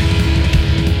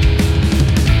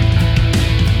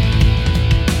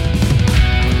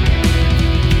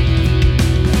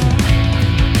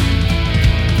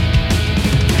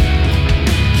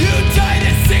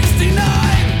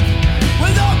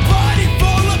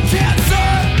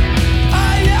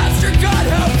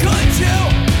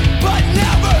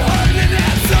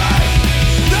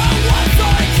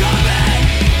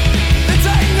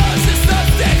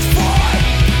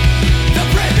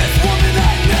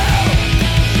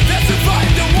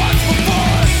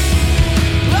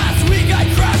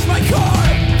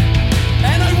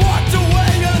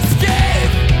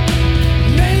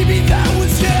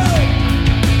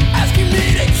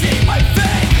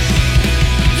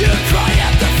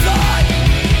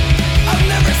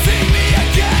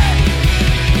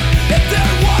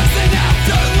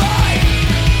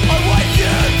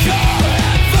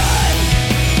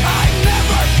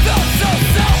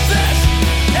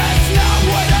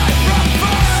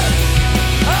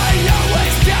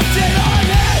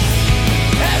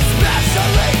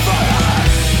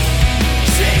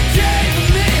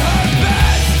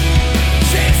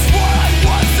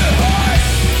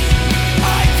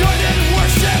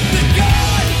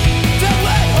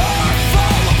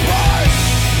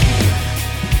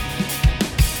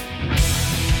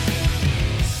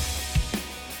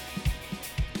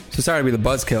 Sorry to be the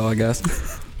buzzkill, I guess.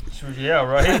 Yeah,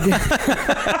 right.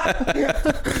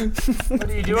 What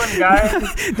are you doing, guy?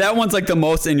 That one's like the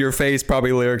most in your face,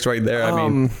 probably lyrics right there. I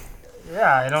mean,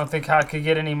 yeah, I don't think I could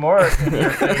get any more in your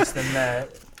face than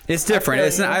that. It's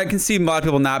different. I can see a lot of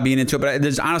people not being into it, but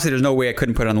there's no way I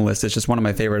couldn't put it on the list. It's just one of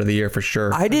my favorite of the year for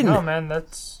sure. I didn't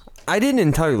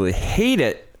entirely hate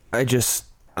it. I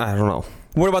don't know.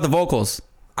 What about the vocals?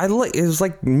 It was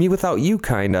like Me Without You,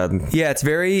 kind of. Yeah, it's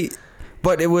very.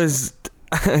 But it was,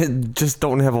 I just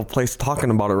don't have a place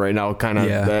talking about it right now, kind of.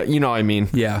 Yeah. You know what I mean?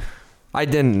 Yeah. I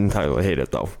didn't entirely hate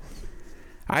it, though.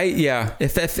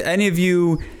 If any of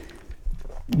you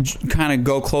kind of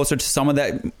go closer to some of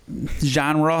that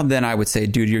genre, then I would say,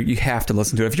 dude, you have to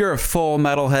listen to it. If you're a full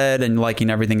metalhead and liking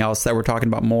everything else that we're talking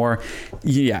about more,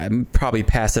 probably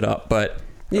pass it up. But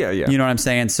yeah. You know what I'm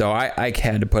saying? So I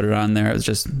had to put it on there. It was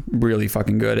just really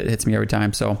fucking good. It hits me every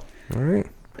time. So. All right.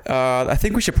 I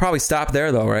think we should probably stop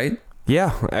there, though, right?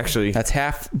 Yeah, actually. That's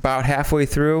about halfway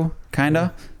through, kind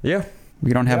of. Yeah.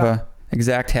 We don't have a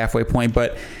exact halfway point,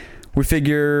 but we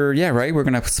figure, right, we're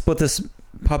going to split this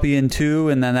puppy in two,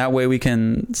 and then that way we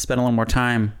can spend a little more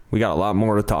time. We got a lot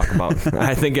more to talk about.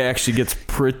 I think it actually gets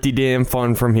pretty damn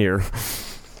fun from here.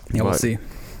 Yeah, we'll see.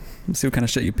 We'll see what kind of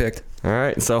shit you picked. All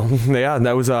right, so,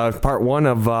 that was part one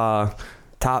of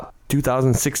top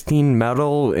 2016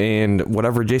 metal and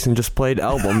whatever Jason just played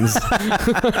albums. Son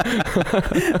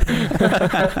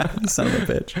of a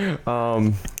bitch.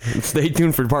 Stay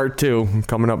tuned for part 2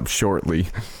 coming up shortly.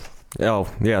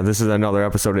 Oh yeah, this is another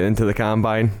episode of Into the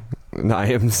Combine. I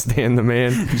am Stan the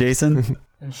Man. Jason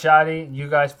and Shadi. You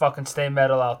guys fucking stay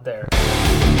metal out there.